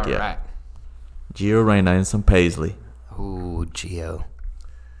 Heck All yeah. right. Gio Reyna and some paisley. Ooh, Gio.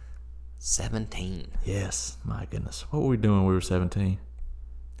 17. Yes. My goodness. What were we doing when we were 17?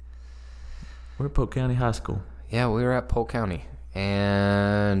 We're at Polk County High School. Yeah, we were at Polk County,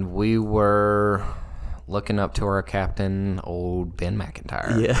 and we were looking up to our captain, old Ben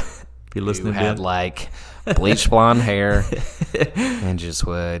McIntyre. Yeah. If you're Who listening, had Ben. like bleach blonde hair and just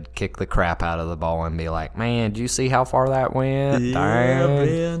would kick the crap out of the ball and be like, man, did you see how far that went? Yeah, Dang."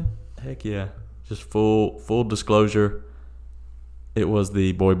 Ben. Heck yeah. just full disclosure, it was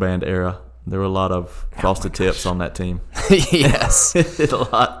the boy band era. There were a lot of frosted tips on that team. Yes. a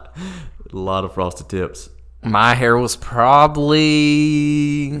lot of frosted tips. My hair was probably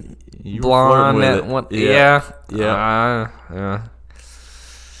You were blonde flirting at with it. one. Yeah.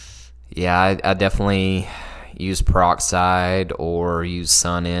 Yeah. I definitely use peroxide or use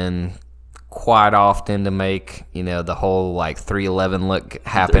Sun-In quite often to make, the whole like 311 look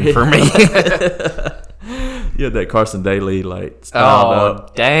happen for me. You had that Carson Daly styled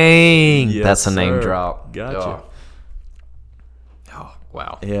up. Dang. Yes, That's a name sir. drop. Gotcha. Oh,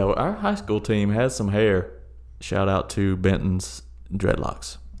 wow. Yeah, well, our high school team has some hair. Shout out to Benton's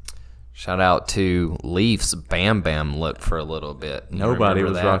dreadlocks. Shout out to Leafs Bam Bam look for a little bit. You Nobody remember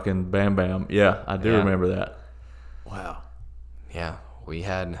was that? rocking Bam Bam. Yeah, I do Yeah. remember that. Wow. Yeah, we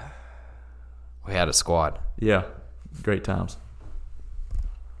had a squad. Yeah, great times.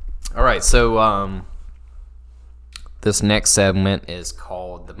 All right, so this next segment is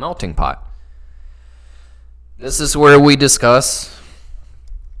called The Melting Pot. This is where we discuss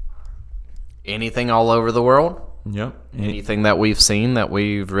anything all over the world, Yep. anything that we've seen that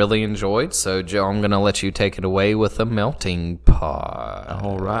we've really enjoyed. So, Joe, I'm going to let you take it away with The Melting Pot.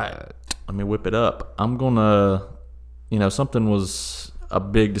 All right. Let me whip it up. I'm going to, something was a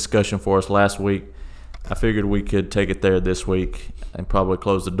big discussion for us last week. I figured we could take it there this week and probably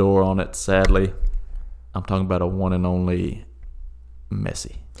close the door on it, sadly. I'm talking about a one and only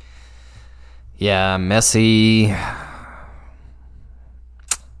Messi. Yeah, Messi.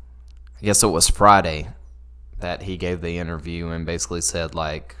 I guess it was Friday that he gave the interview and basically said,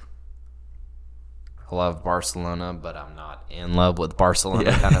 I love Barcelona, but I'm not in love with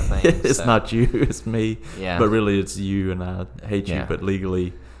Barcelona kind of thing. It's So, not you, it's me. Yeah. But really, it's you, and I hate you, Yeah. but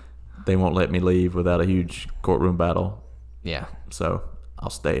legally, they won't let me leave without a huge courtroom battle. Yeah, So I'll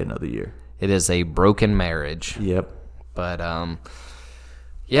stay another year. it is a broken marriage. Yep. But,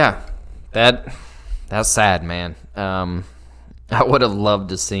 yeah, that's sad, man. I would have loved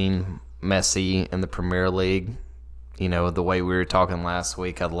to seen Messi in the Premier League. The way we were talking last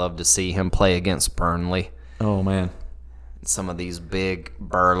week, I'd love to see him play against Burnley. Oh, man. Some of these big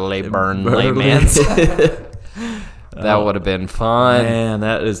Burnley men. That would have been fun. Man,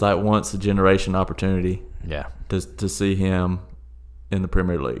 that is like once a generation opportunity Yeah. to see him in the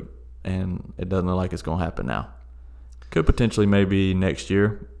Premier League. And it doesn't look like it's going to happen now. Could potentially maybe next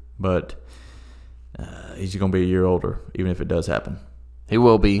year, but he's going to be a year older, even if it does happen. He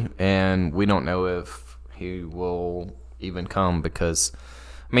will be, and we don't know if he will even come because,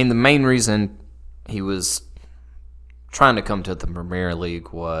 the main reason he was trying to come to the Premier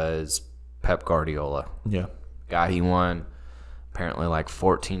League was Pep Guardiola. Yeah. Guy he won apparently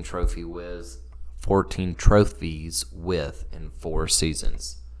 14 trophies with in 4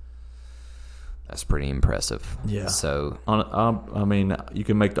 seasons. That's pretty impressive. Yeah. So, You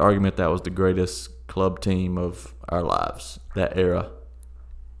can make the argument that was the greatest club team of our lives, that era.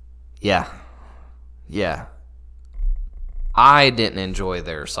 yeah. Yeah. I didn't enjoy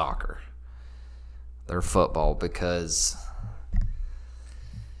their soccer, their football, because,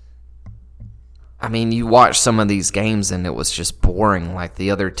 you watch some of these games and it was just boring.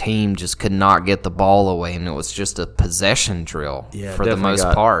 The other team just could not get the ball away, and it was just a possession drill for the most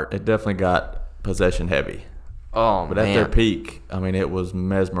part. It definitely got possession heavy. Oh, But man. at their peak, it was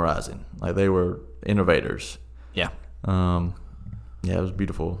mesmerizing. They were innovators. Yeah. It was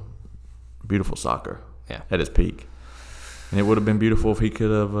beautiful soccer. Yeah. At its peak. And it would have been beautiful if he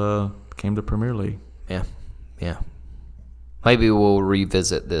could have came to Premier League. Yeah. Yeah. Maybe we'll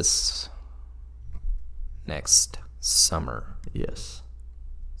revisit this next summer. Yes.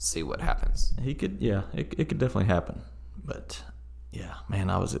 See what happens. He could, it could definitely happen. But, yeah, man,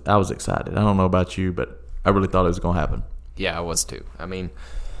 I was excited. I don't know about you, but I really thought it was going to happen. Yeah, I was too.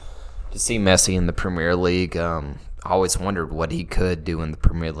 To see Messi in the Premier League, I always wondered what he could do in the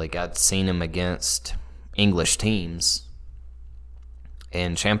Premier League. I'd seen him against English teams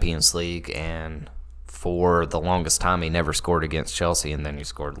in Champions League, and for the longest time he never scored against Chelsea, and then he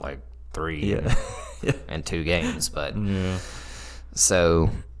scored 3 in 2 games. But Yeah. so,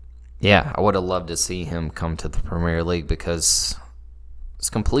 yeah, I would have loved to see him come to the Premier League because it's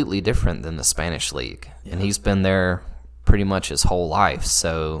completely different than the Spanish league, and he's been there pretty much his whole life.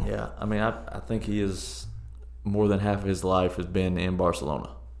 So Yeah, I think he is more than half of his life has been in Barcelona.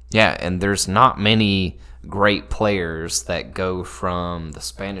 yeah, and there's not many great players that go from the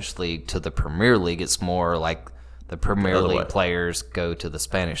Spanish league to the Premier League. It's more like the Premier other League way. players go to the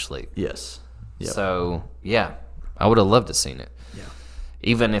Spanish league. Yes. Yep. So yeah, I would have loved to seen it. Yeah.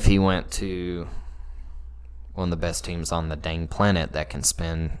 Even if he went to one of the best teams on the dang planet that can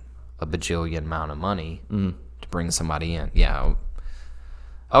spend a bajillion amount of money to bring somebody in. Yeah,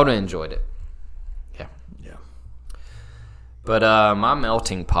 I would have enjoyed it. Yeah. Yeah. But my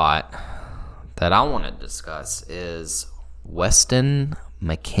melting pot that I want to discuss is Weston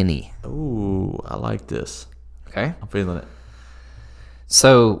McKennie. Ooh, I like this. Okay? I'm feeling it.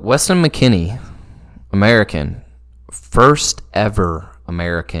 So, Weston McKennie, American, first ever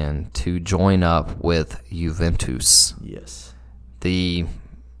American to join up with Juventus. Yes. The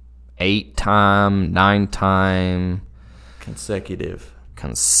 8-time, 9-time Consecutive.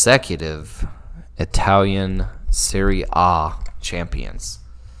 Italian Serie A champions.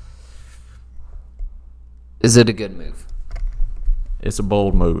 Is it a good move? It's a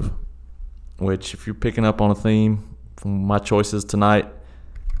bold move, which if you're picking up on a theme from my choices tonight,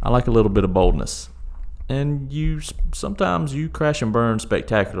 I like a little bit of boldness. And sometimes you crash and burn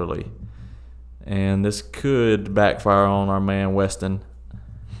spectacularly. And this could backfire on our man Weston.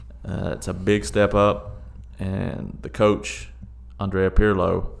 It's a big step up. And the coach, Andrea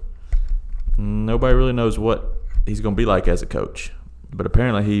Pirlo, nobody really knows what he's going to be like as a coach. But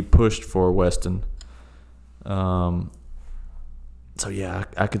apparently he pushed for Weston. So yeah,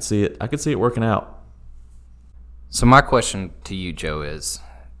 I could see it. I could see it working out. So my question to you, Joe, is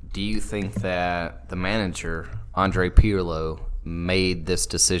do you think that the manager, Andre Pirlo, made this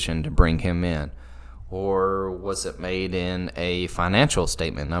decision to bring him in? Or was it made in a financial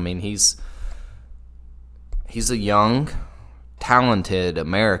statement? I mean, he's a young, talented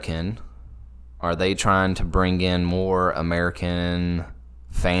American. Are they trying to bring in more American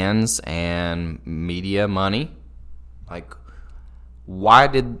fans and media money? Like, why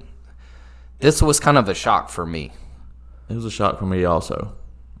did... This was kind of a shock for me. It was a shock for me also.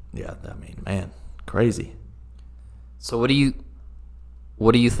 Yeah, I mean, man, crazy. So what do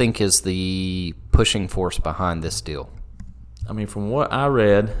you think is the pushing force behind this deal? I mean, from what I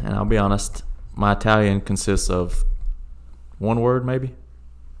read, and I'll be honest, my Italian consists of one word maybe.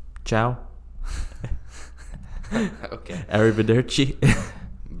 Ciao. Okay. Arrivederci.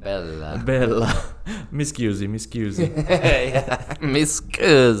 Bella. Bella. Mi scusi. Mi scusi.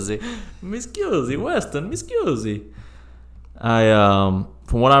 Mi scusi, Weston, mi scusi.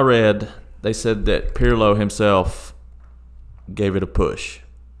 From what I read, they said that Pirlo himself gave it a push.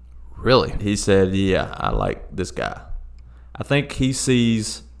 Really? He said, yeah, I like this guy. I think he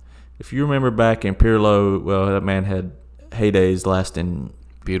sees, if you remember back in Pirlo, well, that man had heydays lasting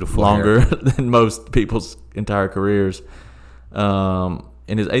Beautiful longer hair. than most people's entire careers.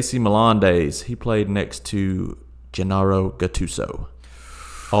 In his AC Milan days, he played next to Gennaro Gattuso.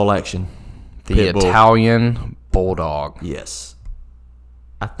 All action. The Pitbull. Italian Bulldog. Yes.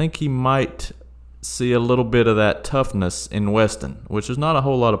 I think he might see a little bit of that toughness in Weston, which is not a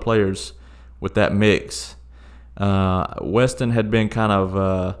whole lot of players with that mix. Weston had been kind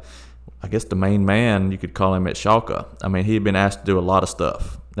of, I guess, the main man, you could call him, at Schalke. I mean, he had been asked to do a lot of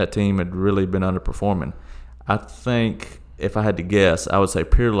stuff. That team had really been underperforming. I think, if I had to guess, I would say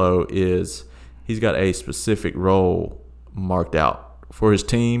Pirlo he's got a specific role marked out for his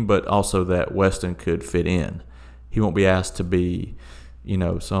team, but also that Weston could fit in. He won't be asked to be,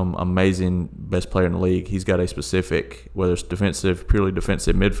 some amazing best player in the league. He's got a specific, whether it's purely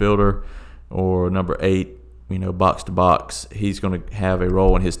defensive midfielder or number 8, box to box. He's going to have a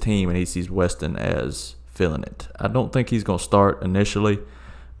role in his team, and he sees Weston as filling it. I don't think he's going to start initially,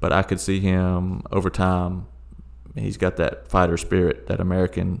 but I could see him over time. He's got that fighter spirit, that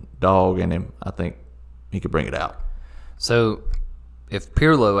American dog in him. I think he could bring it out. So if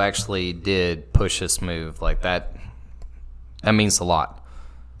Pirlo actually did push this move like that means a lot.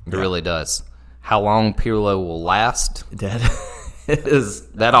 It really does. How long Pirlo will last,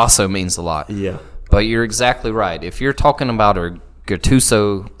 that also means a lot. Yeah. But you're exactly right. If you're talking about a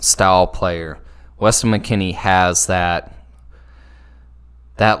Gattuso-style player, Weston McKennie has that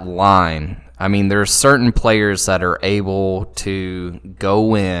line. I mean, there are certain players that are able to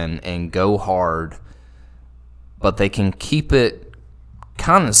go in and go hard, but they can keep it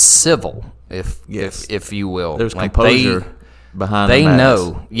kind of civil, if you will. There's like composure behind they the madness.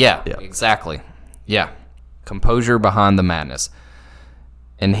 know. Yeah, exactly. Yeah, composure behind the madness.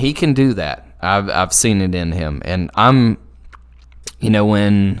 And he can do that. I've seen it in him. And when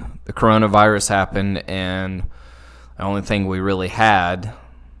the coronavirus happened and the only thing we really had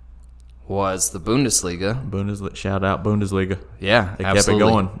was the Bundesliga. Shout out Bundesliga. Yeah, They absolutely.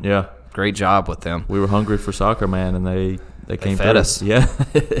 kept it going. Yeah. Great job with them. We were hungry for soccer, man, and they came fed through. us. Yeah,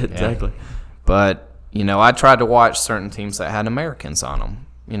 exactly. But, I tried to watch certain teams that had Americans on them,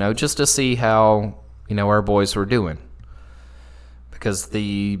 just to see how, our boys were doing. Because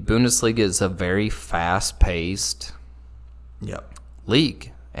the Bundesliga is a very fast-paced Yep.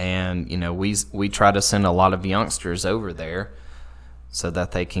 league. And, we try to send a lot of youngsters over there so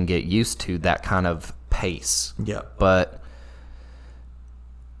that they can get used to that kind of pace. Yeah. But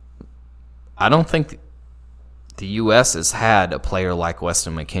I don't think the U.S. has had a player like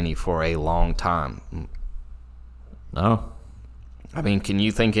Weston McKennie for a long time. No. I mean, can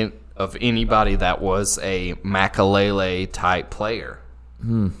you think of anybody that was a Makalele-type player?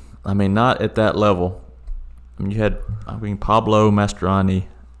 I mean, not at that level. I mean, you had, Pablo Mastroeni,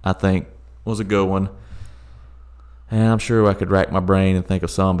 I think, was a good one. And I'm sure I could rack my brain and think of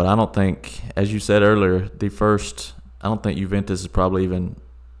some, but I don't think, as you said earlier, I don't think Juventus has probably even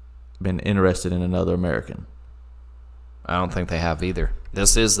been interested in another American. I don't think they have either.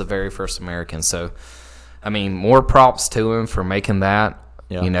 This is the very first American, so, I mean, more props to him for making that,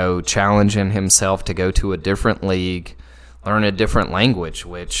 challenging himself to go to a different league, learn a different language,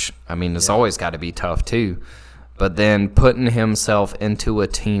 which, I mean, it's always got to be tough too. But then putting himself into a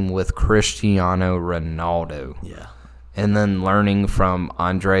team with Cristiano Ronaldo. Yeah. And then learning from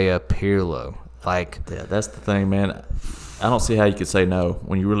Andrea Pirlo. Yeah, that's the thing, man. I don't see how you could say no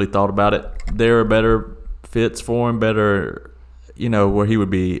when you really thought about it. There are better fits for him, better, where he would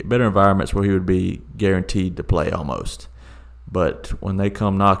be, better environments where he would be guaranteed to play almost. But when they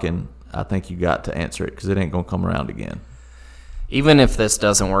come knocking, I think you got to answer it because it ain't going to come around again. Even if this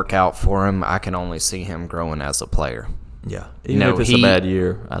doesn't work out for him, I can only see him growing as a player. Yeah. Even if it's a bad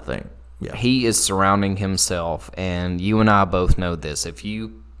year, I think. Yeah. He is surrounding himself, and you and I both know this. If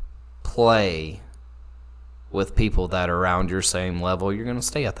you play with people that are around your same level, you're going to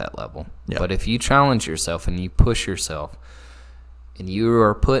stay at that level. Yeah. But if you challenge yourself and you push yourself, and you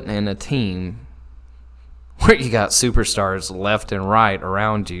are put in a team where you got superstars left and right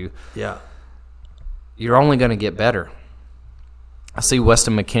around you, you're only going to get better. I see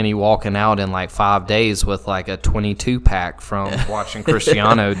Weston McKennie walking out in 5 days with a 22-pack from watching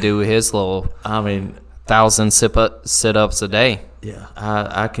Cristiano do his little 1,000 sit-ups a day. Yeah,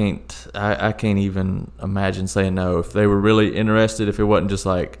 I can't even imagine saying no. If they were really interested, if it wasn't just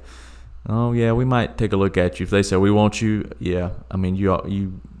oh yeah, we might take a look at you. If they said we want you, yeah. I mean,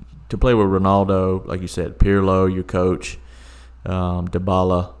 you to play with Ronaldo, like you said, Pirlo, your coach,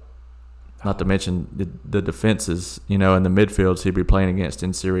 Dybala. Not to mention the defenses, and the midfields he'd be playing against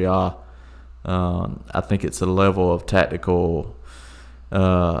in Serie A. I think it's a level of tactical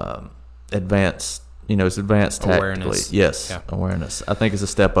advanced, it's advanced tactically. Yes, awareness. I think it's a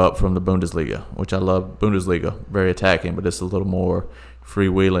step up from the Bundesliga, which I love. Bundesliga, very attacking, but it's a little more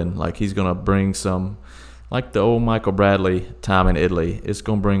freewheeling. He's going to bring some, like the old Michael Bradley time in Italy, it's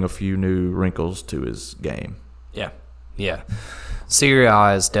going to bring a few new wrinkles to his game. Yeah. Serie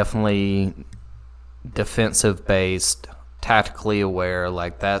A is definitely defensive-based, tactically aware.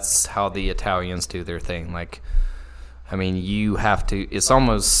 That's how the Italians do their thing. You have to –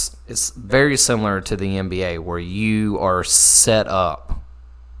 it's very similar to the NBA where you are set up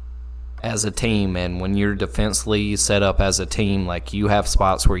as a team, and when you're defensively set up as a team, you have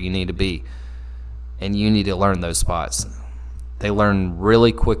spots where you need to be, and you need to learn those spots. They learn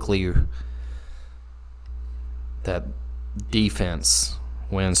really quickly that – defense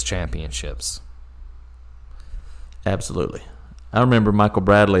wins championships. Absolutely. I remember Michael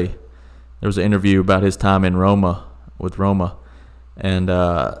Bradley, there was an interview about his time in Roma, and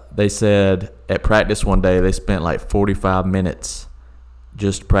they said at practice one day they spent 45 minutes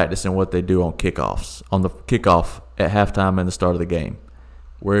just practicing what they do on kickoffs, on the kickoff at halftime and the start of the game.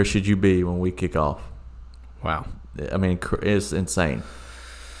 Where should you be when we kick off? Wow. I mean, it's insane.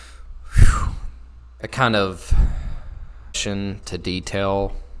 A kind of to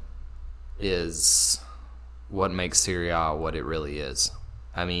detail is what makes Serie A what it really is.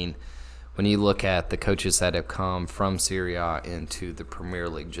 I mean, when you look at the coaches that have come from Serie A into the Premier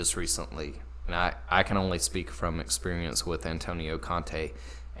League just recently, and I can only speak from experience with Antonio Conte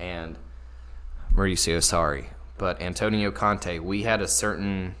and Mauricio Sarri, but Antonio Conte, we had a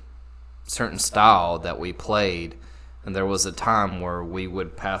certain style that we played. And there was a time where we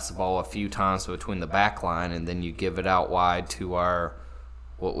would pass the ball a few times between the back line, and then you give it out wide to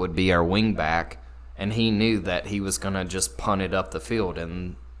what would be our wing back, and he knew that he was going to just punt it up the field,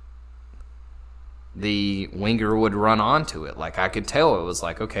 and the winger would run onto it. I could tell it was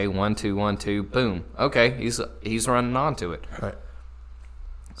okay, 1-2, 1-2, boom. Okay, he's running onto it. Right.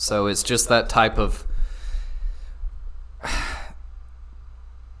 So it's just that type of.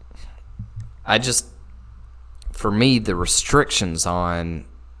 For me, the restrictions on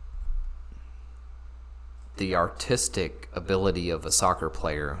the artistic ability of a soccer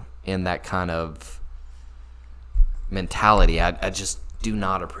player in that kind of mentality, I just do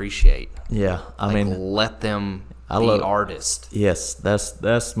not appreciate. Yeah, I mean, let them The artist. Yes,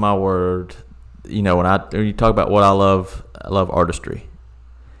 that's my word. You know, when you talk about what I love artistry,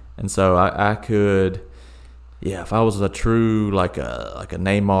 and so I could, if I was a true like a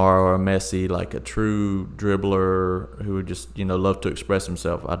Neymar or a Messi, like a true dribbler who would just love to express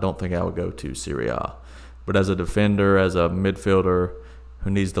himself, I don't think I would go to Serie A. But as a defender, as a midfielder who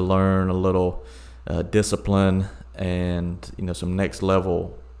needs to learn a little discipline and some next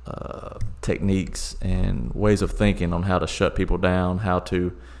level techniques and ways of thinking on how to shut people down, how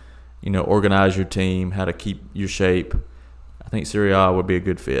to organize your team, how to keep your shape, I think Serie A would be a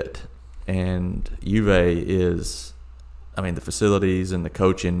good fit. And Juve is, the facilities and the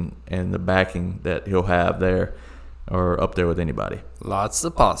coaching and the backing that he'll have there are up there with anybody. Lots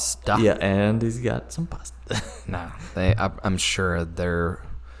of pasta. Yeah, and he's got some pasta. I'm sure their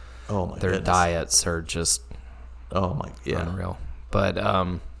goodness. diets are just unreal. But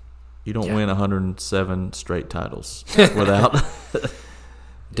you don't win 107 straight titles without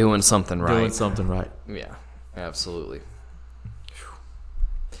doing something right. Doing something right. Yeah, absolutely.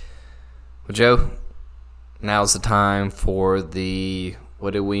 Well, Joe, now's the time for the,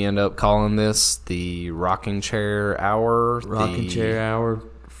 what did we end up calling this? The rocking chair hour? Rocking chair hour,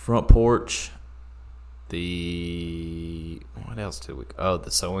 front porch. What else did we,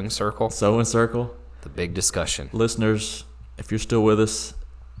 the sewing circle? Sewing circle. The big discussion. Listeners, if you're still with us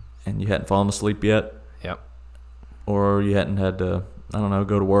and you hadn't fallen asleep yet. Yep. Or you hadn't had to,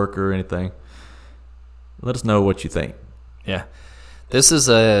 go to work or anything, let us know what you think. Yeah. This is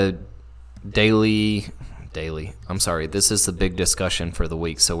a this is the big discussion for the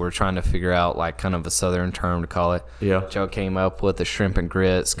week, so we're trying to figure out like kind of a southern term to call it. Yeah. Joe came up with the shrimp and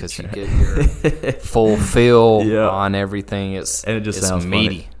grits because you get your full fill on everything. It just sounds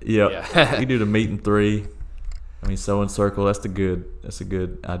meaty. Funny. Yeah. You do the meat and three. Sewing circle, that's a good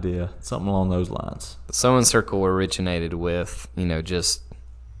idea. Something along those lines. The sewing circle originated with, just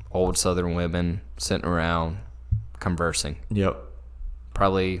old southern women sitting around conversing. Yep.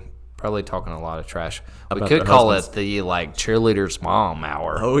 Probably talking a lot of trash. We About could their call husbands. it the cheerleader's mom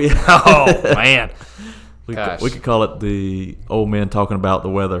hour. Oh yeah. Oh man. We could call it the old men talking about the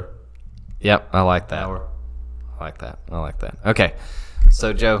weather. Yep, I like that. Hour. I like that. Okay.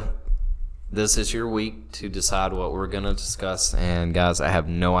 So Joe, this is your week to decide what we're going to discuss, and guys, I have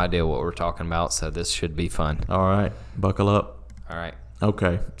no idea what we're talking about, so this should be fun. All right. Buckle up. All right.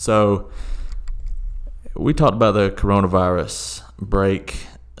 Okay. So we talked about the coronavirus break.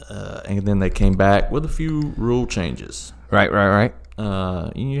 And then they came back with a few rule changes. Right.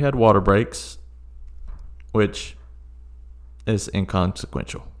 You had water breaks, which is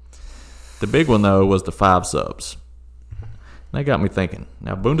inconsequential. The big one, though, was the 5 subs. That got me thinking.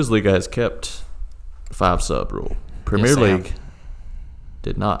 Now, Bundesliga has kept the 5 sub rule. Premier League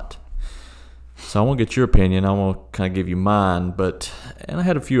did not. So I want to get your opinion. I want to kind of give you mine. And I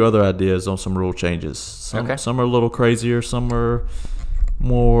had a few other ideas on some rule changes. Some are a little crazier. Some are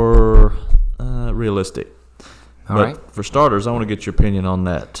more realistic. All right. For starters, I want to get your opinion on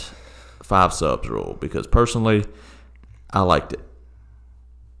that 5 subs rule because personally, I liked it.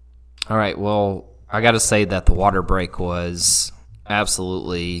 All right. Well, I got to say that the water break was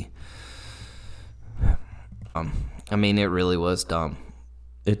absolutely. It really was dumb.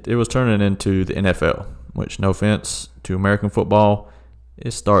 It was turning into the NFL, which, no offense to American football,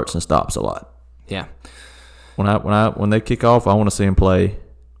 it starts and stops a lot. Yeah. When they kick off, I want to see them play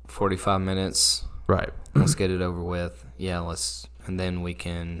 45 minutes. Right. Let's get it over with. Yeah, and then we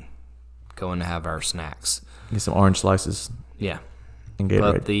can go in to have our snacks. Get some orange slices. Yeah. And get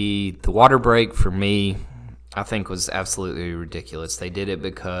But the water break for me, I think was absolutely ridiculous. They did it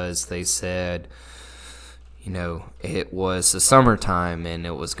because they said, it was the summertime and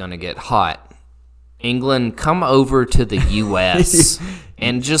it was going to get hot. England, come over to the U.S.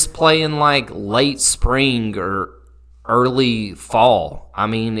 and just play in like late spring or early fall.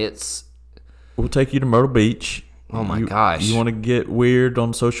 We'll take you to Myrtle Beach. Oh my gosh! You want to get weird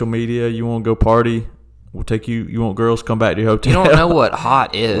on social media? You want to go party? We'll take you. You want girls? Come back to your hotel. You don't know what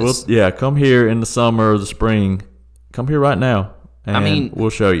hot is. Come here in the summer or the spring. Come here right now, and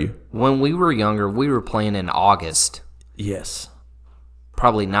we'll show you. When we were younger, we were playing in August. Yes.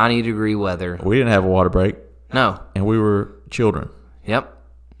 Probably 90-degree weather. We didn't have a water break. No. And we were children. Yep.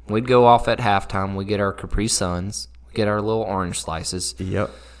 We'd go off at halftime. We'd get our Capri Suns. We'd get our little orange slices. Yep.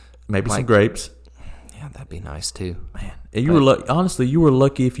 Maybe some grapes. Yeah, that'd be nice too. Man. And honestly, you were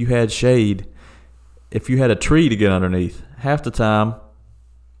lucky if you had shade. If you had a tree to get underneath. Half the time,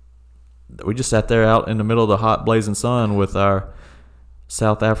 we just sat there out in the middle of the hot blazing sun with our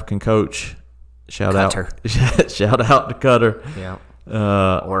South African coach. Shout out to Cutter. Yeah.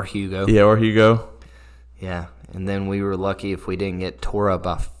 Or Hugo. Yeah, or Hugo. Yeah. And then we were lucky if we didn't get tore up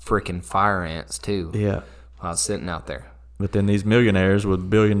by freaking fire ants, too. Yeah. While I was sitting out there. But then these millionaires with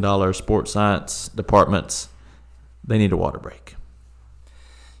billion-dollar sports science departments, they need a water break.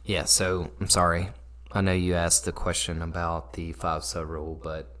 Yeah, so I'm sorry. I know you asked the question about the 5-sub rule,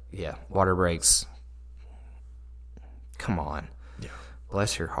 but yeah, water breaks. Come on. Yeah.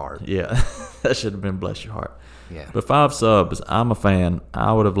 Bless your heart. Yeah, that should have been bless your heart. Yeah. But 5 subs, I'm a fan.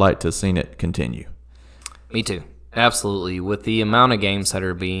 I would have liked to have seen it continue. Me too. Absolutely. With the amount of games that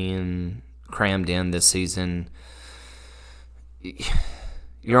are being crammed in this season,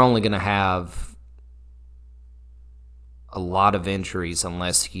 you're only going to have a lot of injuries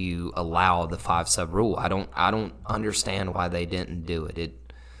unless you allow the 5-sub rule. I don't understand why they didn't do it.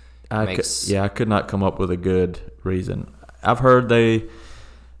 I could not come up with a good reason. I've heard they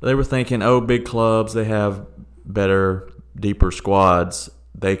were thinking, oh, big clubs, they have better, deeper squads.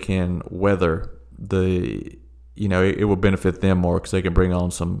 They can weather it will benefit them more because they can bring on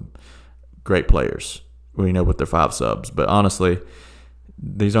some great players, with their 5 subs. But honestly,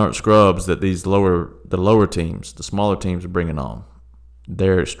 these aren't scrubs that the lower teams, the smaller teams are bringing on.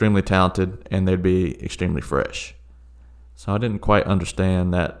 They're extremely talented, and they'd be extremely fresh. So I didn't quite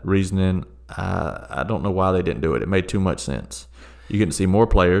understand that reasoning. I don't know why they didn't do it. It made too much sense. You're getting to see more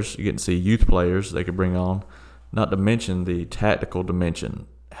players. You're getting to see youth players they could bring on, not to mention the tactical dimension,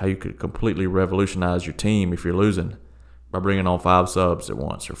 how you could completely revolutionize your team if you're losing by bringing on 5 subs at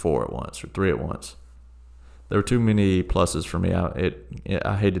once or 4 at once or 3 at once. There were too many pluses for me.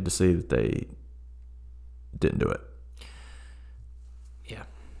 I hated to see that they didn't do it. Yeah,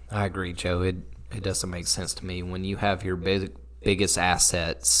 I agree, Joe. It doesn't make sense to me when you have your biggest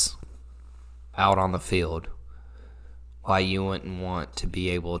assets out on the field. Why you wouldn't want to be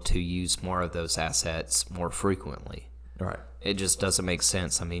able to use more of those assets more frequently? Right. It just doesn't make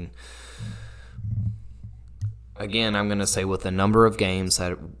sense. I mean, again, I'm going to say with the number of games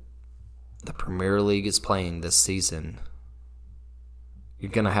that the Premier League is playing this season,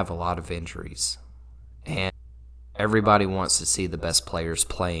 you're going to have a lot of injuries. And everybody wants to see the best players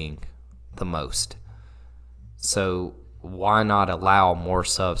playing the most. So why not allow more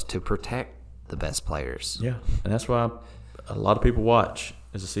subs to protect the best players? Yeah, and that's why a lot of people watch,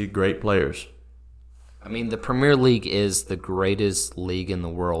 is to see great players. I mean, the Premier League is the greatest league in the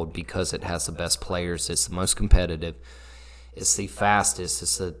world because it has the best players. It's the most competitive. It's the fastest.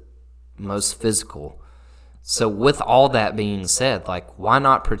 It's the most physical. So with all that being said, why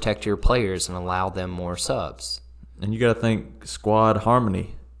not protect your players and allow them more subs? And you got to think squad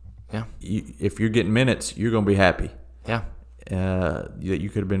harmony. Yeah. If you're getting minutes, you're going to be happy. Yeah. That you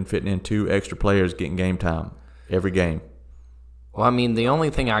could have been fitting in 2 extra players getting game time every game. Well, I mean, the only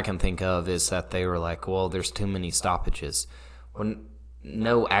thing I can think of is that they were like, well, there's too many stoppages.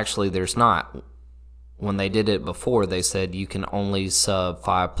 No, actually, there's not. When they did it before, they said you can only sub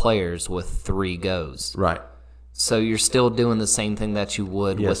 5 players with 3 goes. Right. So you're still doing the same thing that you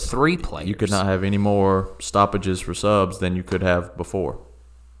would with 3 players. You could not have any more stoppages for subs than you could have before.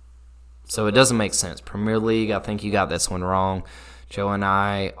 So it doesn't make sense. Premier League, I think you got this one wrong. Joe and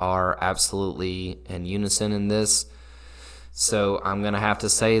I are absolutely in unison in this. So I'm going to have to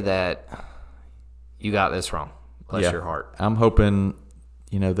say that you got this wrong. Bless your heart. I'm hoping,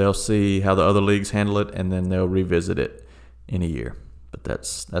 they'll see how the other leagues handle it, and then they'll revisit it in a year. But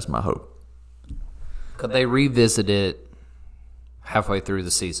that's my hope. Could they revisit it halfway through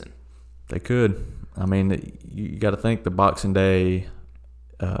the season? They could. I mean, you got to think the Boxing Day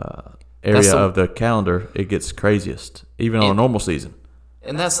area of the calendar, it gets craziest, even on a normal season.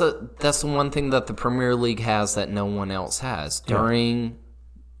 And that's the one thing that the Premier League has that no one else has. During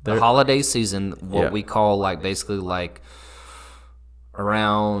the holiday season, what we call basically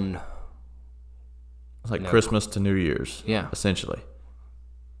around... It's like Christmas to New Year's, essentially.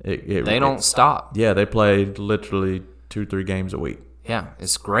 They don't stop. Yeah, they play literally 2-3 games a week. Yeah,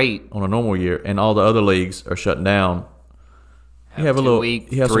 it's great. On a normal year, and all the other leagues are shutting down. You have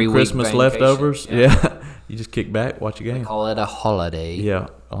some Christmas leftovers. Yeah. You just kick back, watch a game. They call it a holiday. Yeah,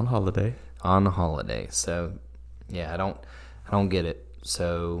 on holiday. On holiday. So, yeah, I don't get it.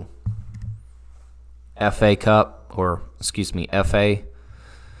 So, FA Cup, FA,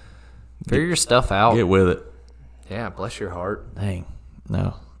 figure your stuff out. Get with it. Yeah, bless your heart. Dang.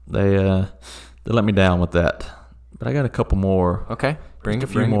 No. They let me down with that. But I got a couple more. Okay. Bring a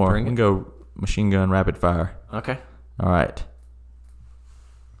few more. We can go machine gun rapid fire. Okay. All right.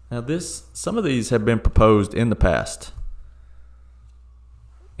 Now some of these have been proposed in the past.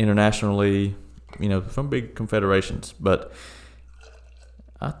 Internationally, from big confederations. But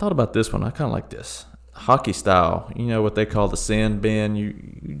I thought about this one. I kind of like this. hockey style. You know what they call the sin bin. You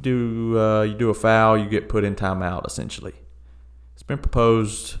do a foul, you get put in timeout essentially. It's been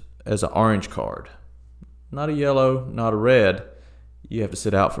proposed as an orange card, not a yellow, not a red. You have to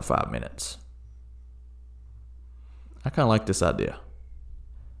sit out for 5 minutes. I kind of like this idea.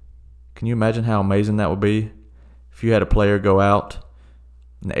 Can you imagine how amazing that would be if you had a player go out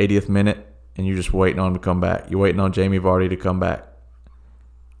in the 80th minute and you're just waiting on him to come back? You're waiting on Jamie Vardy to come back.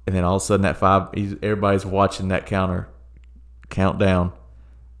 And then all of a sudden everybody's watching that countdown.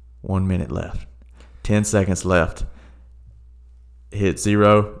 1 minute left. 10 seconds left. Hit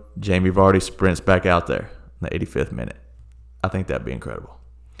 0. Jamie Vardy sprints back out there in the 85th minute. I think that'd be incredible.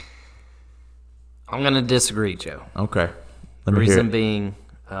 I'm going to disagree, Joe. Okay. The reason being,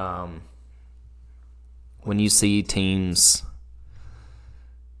 when you see teams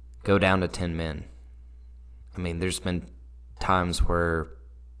go down to 10 men, I mean, there's been times where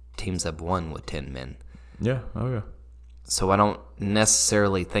teams have won with 10 men. Yeah, oh yeah. So I don't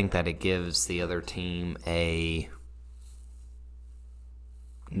necessarily think that it gives the other team a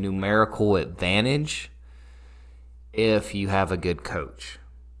numerical advantage if you have a good coach.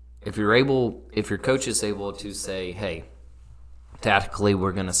 If your coach is able to say, hey, tactically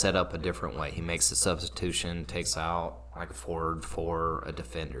we're going to set up a different way. He makes a substitution, takes out like a forward for a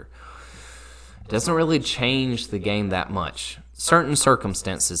defender. It doesn't really change the game that much. Certain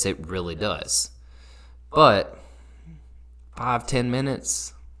circumstances it really does. But 5-10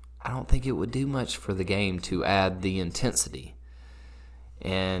 minutes, I don't think it would do much for the game to add the intensity.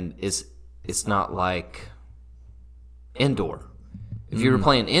 And it's not like indoor. If you were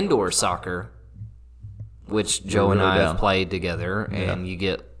playing indoor soccer, which Joe and I have played together, and you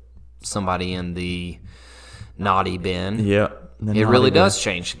get somebody in the naughty bin, it really does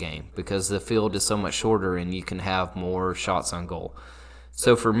change the game because the field is so much shorter and you can have more shots on goal.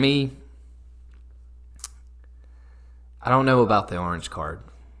 So for me, I don't know about the orange card.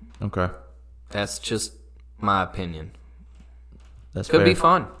 Okay. That's just my opinion. That's Could fair. be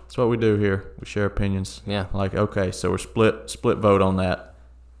fun. That's what we do here. We share opinions. Yeah. Like, okay, so we're split vote on that.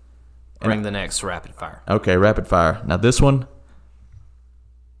 Bring the next rapid fire. Okay, rapid fire. Now this one,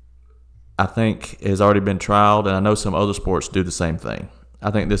 I think has already been trialed, and I know some other sports do the same thing.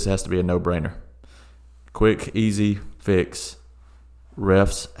 I think this has to be a no-brainer. Quick, easy fix.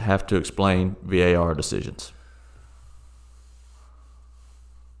 Refs have to explain VAR decisions.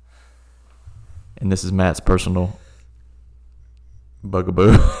 And this is Matt's personal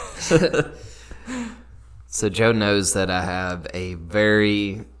bugaboo. So Joe knows that I have a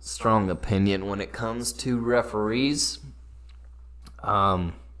very strong opinion when it comes to referees.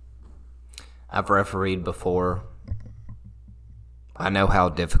 I've refereed before. I know how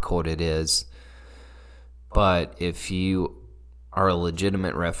difficult it is. But if you are a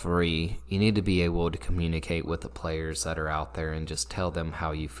legitimate referee, you need to be able to communicate with the players that are out there and just tell them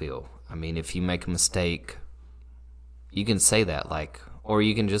how you feel. I mean, if you make a mistake, you can say that, or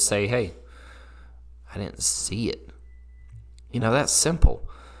you can just say, hey, I didn't see it. That's simple.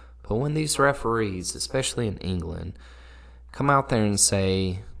 But when these referees, especially in England, come out there and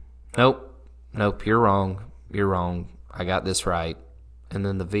say, nope, you're wrong, I got this right, and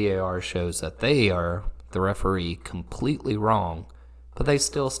then the VAR shows that they are, the referee, completely wrong, but they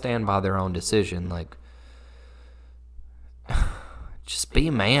still stand by their own decision, just be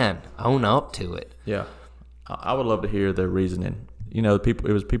a man, own up to it. Yeah. I would love to hear their reasoning. It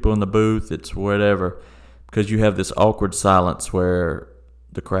was people in the booth, it's whatever, because you have this awkward silence where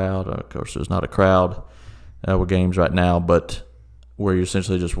the crowd, of course there's not a crowd with games right now, but where you're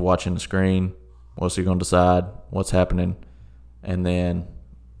essentially just watching the screen. What's he going to decide? What's happening? And then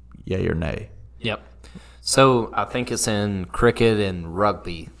yay or nay. Yep. So I think it's in cricket and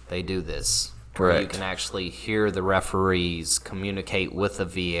rugby they do this. Where Correct. you can actually hear the referees communicate with the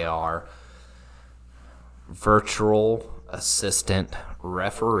VAR. Virtual assistant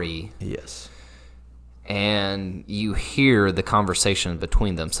referee. Yes. And you hear the conversation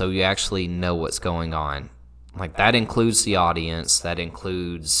between them, so you actually know what's going on. That includes the audience. That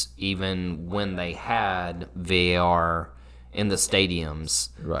includes even when they had VAR in the stadiums.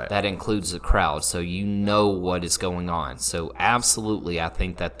 Right. That includes the crowd, so you know what is going on. So absolutely, I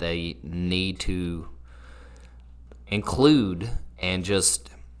think that they need to include and just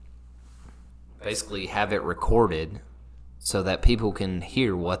basically have it recorded so that people can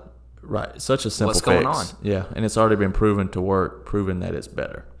hear what Right. Such a simple what's going fix. on. Yeah, and it's already been proven to work, proven that it's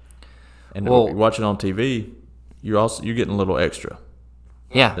better. And Well- when you're watching on TV, you're getting a little extra.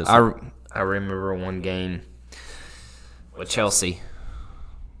 Yeah, This- I remember one game with Chelsea.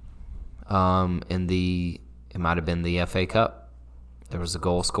 It might have been the FA Cup. There was a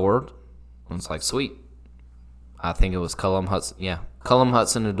goal scored. I was like, sweet, I think it was Cullum Hudson. Yeah, Cullum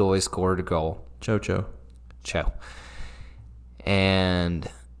Hudson-Odoi scored a goal. Cho. And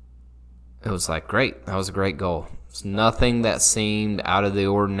it was like, great. That was a great goal. It's nothing that seemed out of the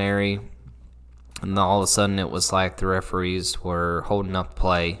ordinary. And all of a sudden it was like the referees were holding up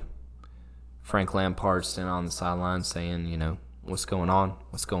play. Frank Lampard standing on the sideline saying, what's going on?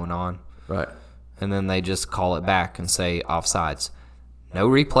 What's going on? Right. And then they just call it back and say offsides. No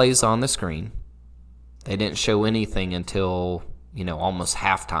replays on the screen. They didn't show anything until, almost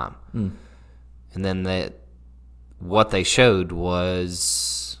halftime. And then what they showed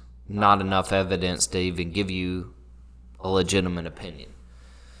was not enough evidence to even give you a legitimate opinion.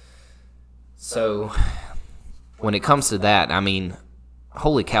 So when it comes to that, I mean,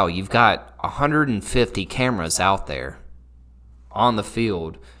 holy cow, you've got 150 cameras out there on the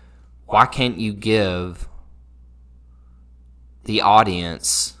field. Why can't you give the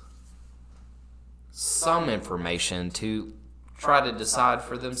audience some information to try to decide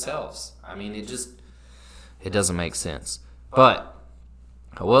for themselves? I mean, it doesn't make sense. But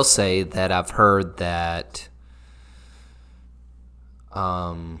I will say that I've heard that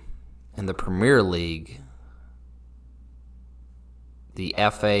in the Premier League, the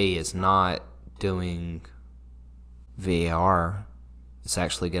FA is not doing VAR. It's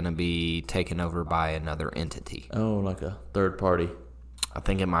actually going to be taken over by another entity. Oh, like a third party. I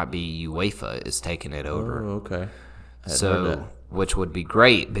think it might be UEFA is taking it over. Oh, okay. So, which would be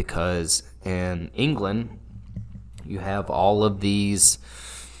great because in England, you have all of these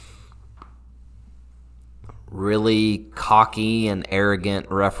really cocky and arrogant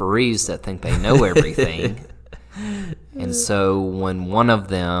referees that think they know everything. And so when one of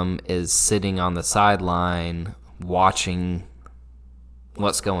them is sitting on the sideline watching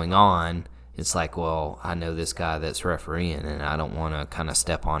what's going on, it's like, well, I know this guy that's refereeing and I don't want to kind of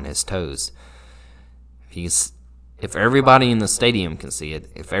step on his toes. If everybody in the stadium can see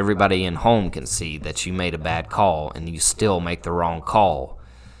it, if everybody in home can see that you made a bad call and you still make the wrong call,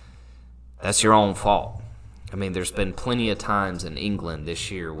 that's your own fault. I mean, there's been plenty of times in England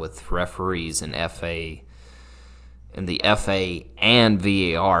this year with referees and the FA and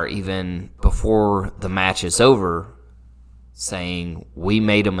VAR, even before the match is over, saying, we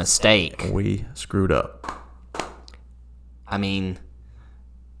made a mistake. We screwed up. I mean,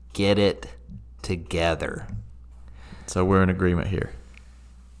 get it together. So we're in agreement here.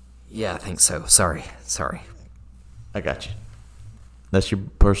 Yeah, I think so. Sorry. I got you. That's your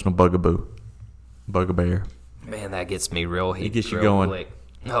personal bugbear. Man, that gets me real heated. It gets you real going. Quick.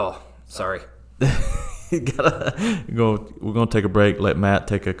 Oh, sorry. We're gonna take a break. Let Matt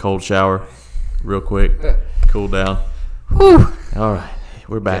take a cold shower, real quick, cool down. Whew. All right,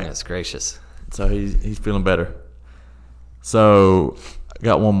 we're back. Goodness gracious. So he's feeling better. So I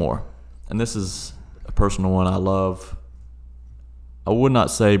got one more, and this is a personal one I love. I would not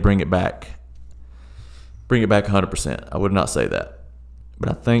say bring it back 100%. I would not say that. But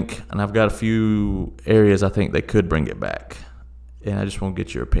I think, and I've got a few areas I think they could bring it back. And I just want to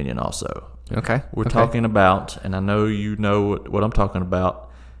get your opinion also. Okay. We're talking about, and I know you know what I'm talking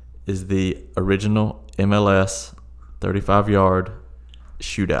about, is the original MLS 35-yard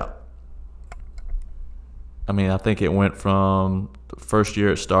shootout. I mean, I think it went from the first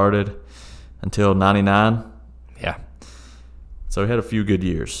year it started until 99. Yeah. So we had a few good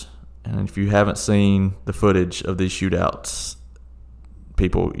years. And if you haven't seen the footage of these shootouts,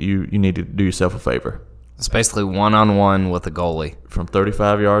 people, you need to do yourself a favor. It's basically one-on-one with a goalie. From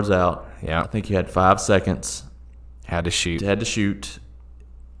 35 yards out, Yeah. I think you had 5 seconds. Had to shoot. Had to shoot.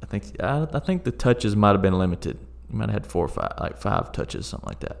 I think the touches might have been limited. You might have had 4 or 5, like 5 touches, something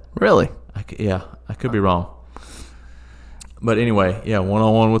like that. Really? I could be wrong. But anyway, yeah,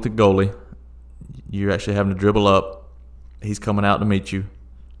 one-on-one with the goalie. You're actually having to dribble up. He's coming out to meet you.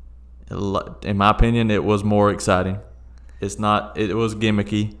 In my opinion, it was more exciting. It was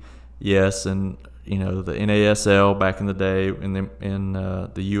gimmicky, yes, and the NASL back in the day in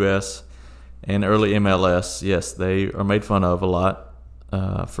the U.S. and early MLS, yes, they are made fun of a lot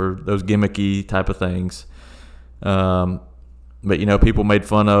for those gimmicky type of things. But people made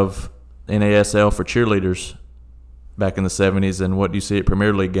fun of NASL for cheerleaders back in the 70s, and what do you see at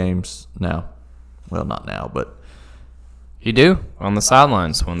Premier League games now? Well, not now, but You do on the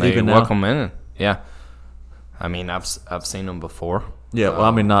sidelines when they Even now? welcome in. Yeah. I mean, I've seen them before. yeah. Well,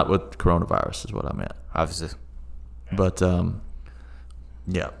 I mean, not with coronavirus is what I meant. Obviously. But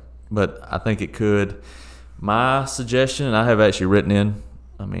yeah. But I think it could. My suggestion, I have actually written in.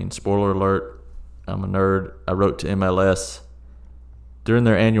 I mean, spoiler alert. I'm a nerd. I wrote to MLS during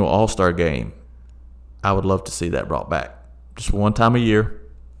their annual All-Star game. I would love to see that brought back. Just one time a year.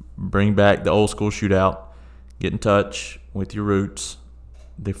 Bring back the old school shootout. Get in touch with your roots.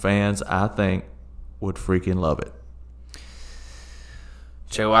 The fans, I think, would freaking love it.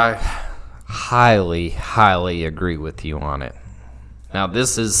 Joe, I highly, highly agree with you on it. Now,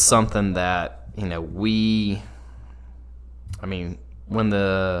 this is something that, when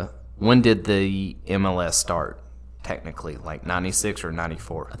did the MLS start, technically? Like 96 or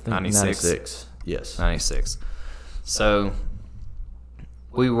 94? I think 96. Yes. 96. So,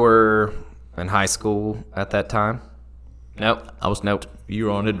 we were in high school at that time. Nope. You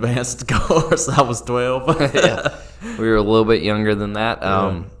were on advanced course. I was 12. Yeah. We were a little bit younger than that.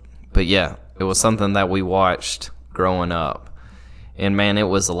 But yeah, it was something that we watched growing up. And man, it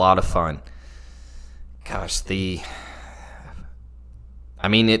was a lot of fun. Gosh, it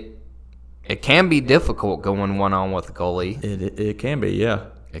can be difficult going one-on with a goalie. It can be, yeah.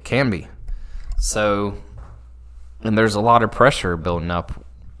 It can be. So, and there's a lot of pressure building up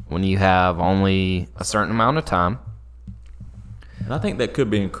when you have only a certain amount of time. And I think that could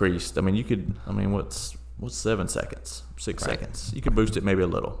be increased. What's 7 seconds? 6 seconds. You could boost it maybe a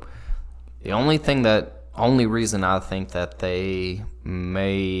little. The only reason I think that they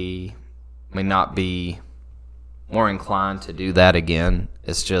may not be more inclined to do that again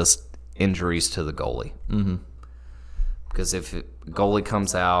is just injuries to the goalie. Mm-hmm. Because if a goalie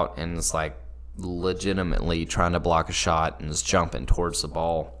comes out and is like legitimately trying to block a shot and is jumping towards the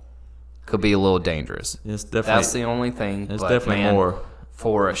ball, could be a little dangerous. It's definitely, that's the only thing. It's but definitely man, more.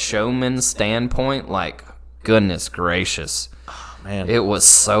 For a showman's standpoint, like, goodness gracious. Man, it was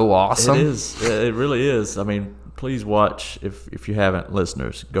so awesome. It is. It really is. Please watch if you haven't,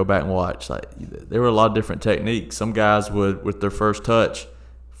 listeners. Go back and watch. Like, there were a lot of different techniques. Some guys would, with their first touch,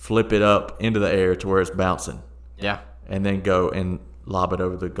 flip it up into the air to where it's bouncing. Yeah. And then go and lob it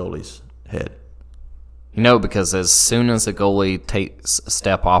over the goalie's head. Because as soon as a goalie takes a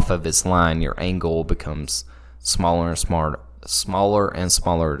step off of his line, your angle becomes smaller and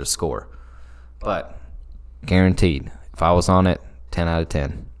smaller to score. But guaranteed, if I was on it, 10 out of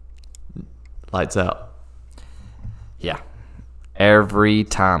 10. Lights out. Yeah. Every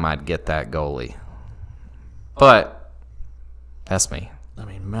time I'd get that goalie. But that's me.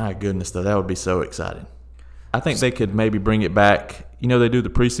 My goodness, though, that would be so exciting. I think they could maybe bring it back. They do the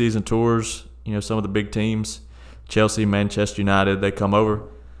preseason tours. Some of the big teams, Chelsea, Manchester United, they come over.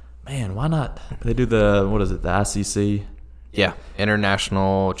 Man, why not? They do the ICC? Yeah,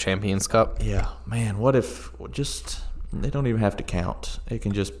 International Champions Cup. Yeah, man, what if they don't even have to count. It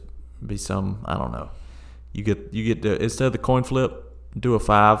can just be some, I don't know. You get to, instead of the coin flip, do a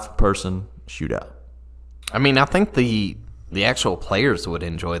 5-person shootout. I think the actual players would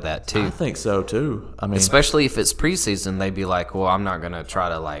enjoy that too. I think so too. Especially if it's preseason, they'd be like, well, I'm not going to try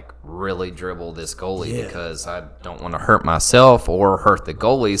to really dribble this goalie because I don't want to hurt myself or hurt the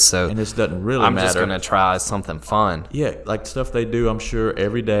goalie. So and this doesn't really I'm matter. just going to try something fun. Yeah, like stuff they do, I'm sure,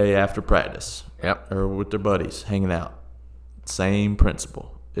 every day after practice. Yep. Or with their buddies hanging out. Same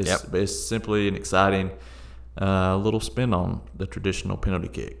principle. It's simply an exciting little spin on the traditional penalty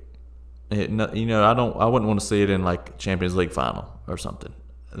kick. I wouldn't want to see it in like Champions League final or something.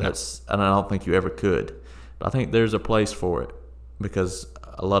 And I don't think you ever could. But I think there's a place for it because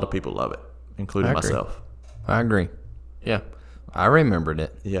a lot of people love it, including myself. I agree. Yeah, I remembered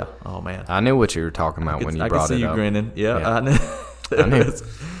it. Yeah. Oh man, I knew what you were talking about when you brought it up. I could see you grinning. Yeah. I knew.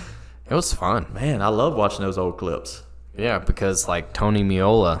 It was fun. Man, I love watching those old clips. Yeah, because like Tony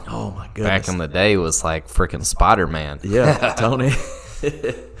Meola, oh my goodness, back in the day was like freaking Spider-Man. Yeah, Tony.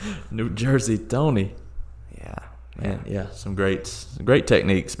 New Jersey Tony. Yeah, man. Yeah, some great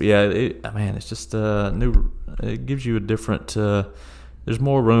techniques. But yeah, it's just new. It gives you a different. There's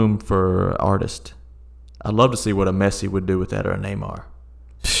more room for artists. I'd love to see what a Messi would do with that or a Neymar.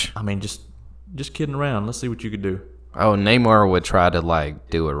 Just kidding around. Let's see what you could do. Oh, Neymar would try to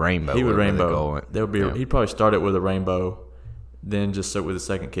do a rainbow. He would rainbow. There would be. He'd probably start it with a rainbow, then just start with a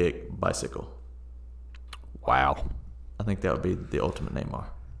second kick bicycle. Wow. I think that would be the ultimate Neymar.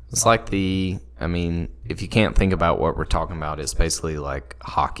 It's like if you can't think about what we're talking about, it's basically like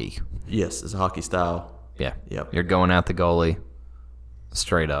hockey. Yes, it's a hockey style. Yeah. Yep. You're going at the goalie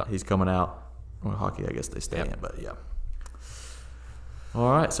straight up. He's coming out. Well, hockey, I guess they stay in, but yeah.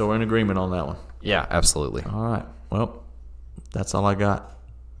 All right, so we're in agreement on that one. Yeah, absolutely. All right. Well, that's all I got,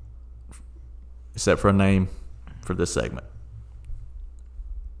 except for a name for this segment.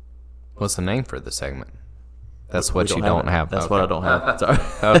 What's the name for the segment? That's what you don't have. That's what I don't have. Sorry.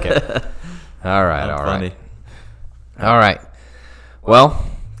 Okay. All right. I'm all funny. right. All right. Well,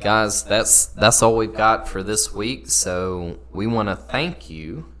 guys, that's all we've got for this week. So we want to thank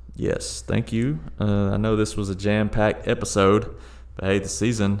you. Yes, thank you. I know this was a jam-packed episode, but hey, the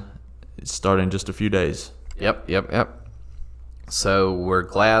season is starting in just a few days. Yep. So we're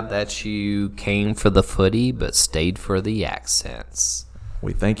glad that you came for the footy but stayed for the accents.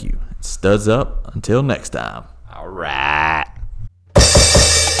 We thank you. Studs up. Until next time. All right.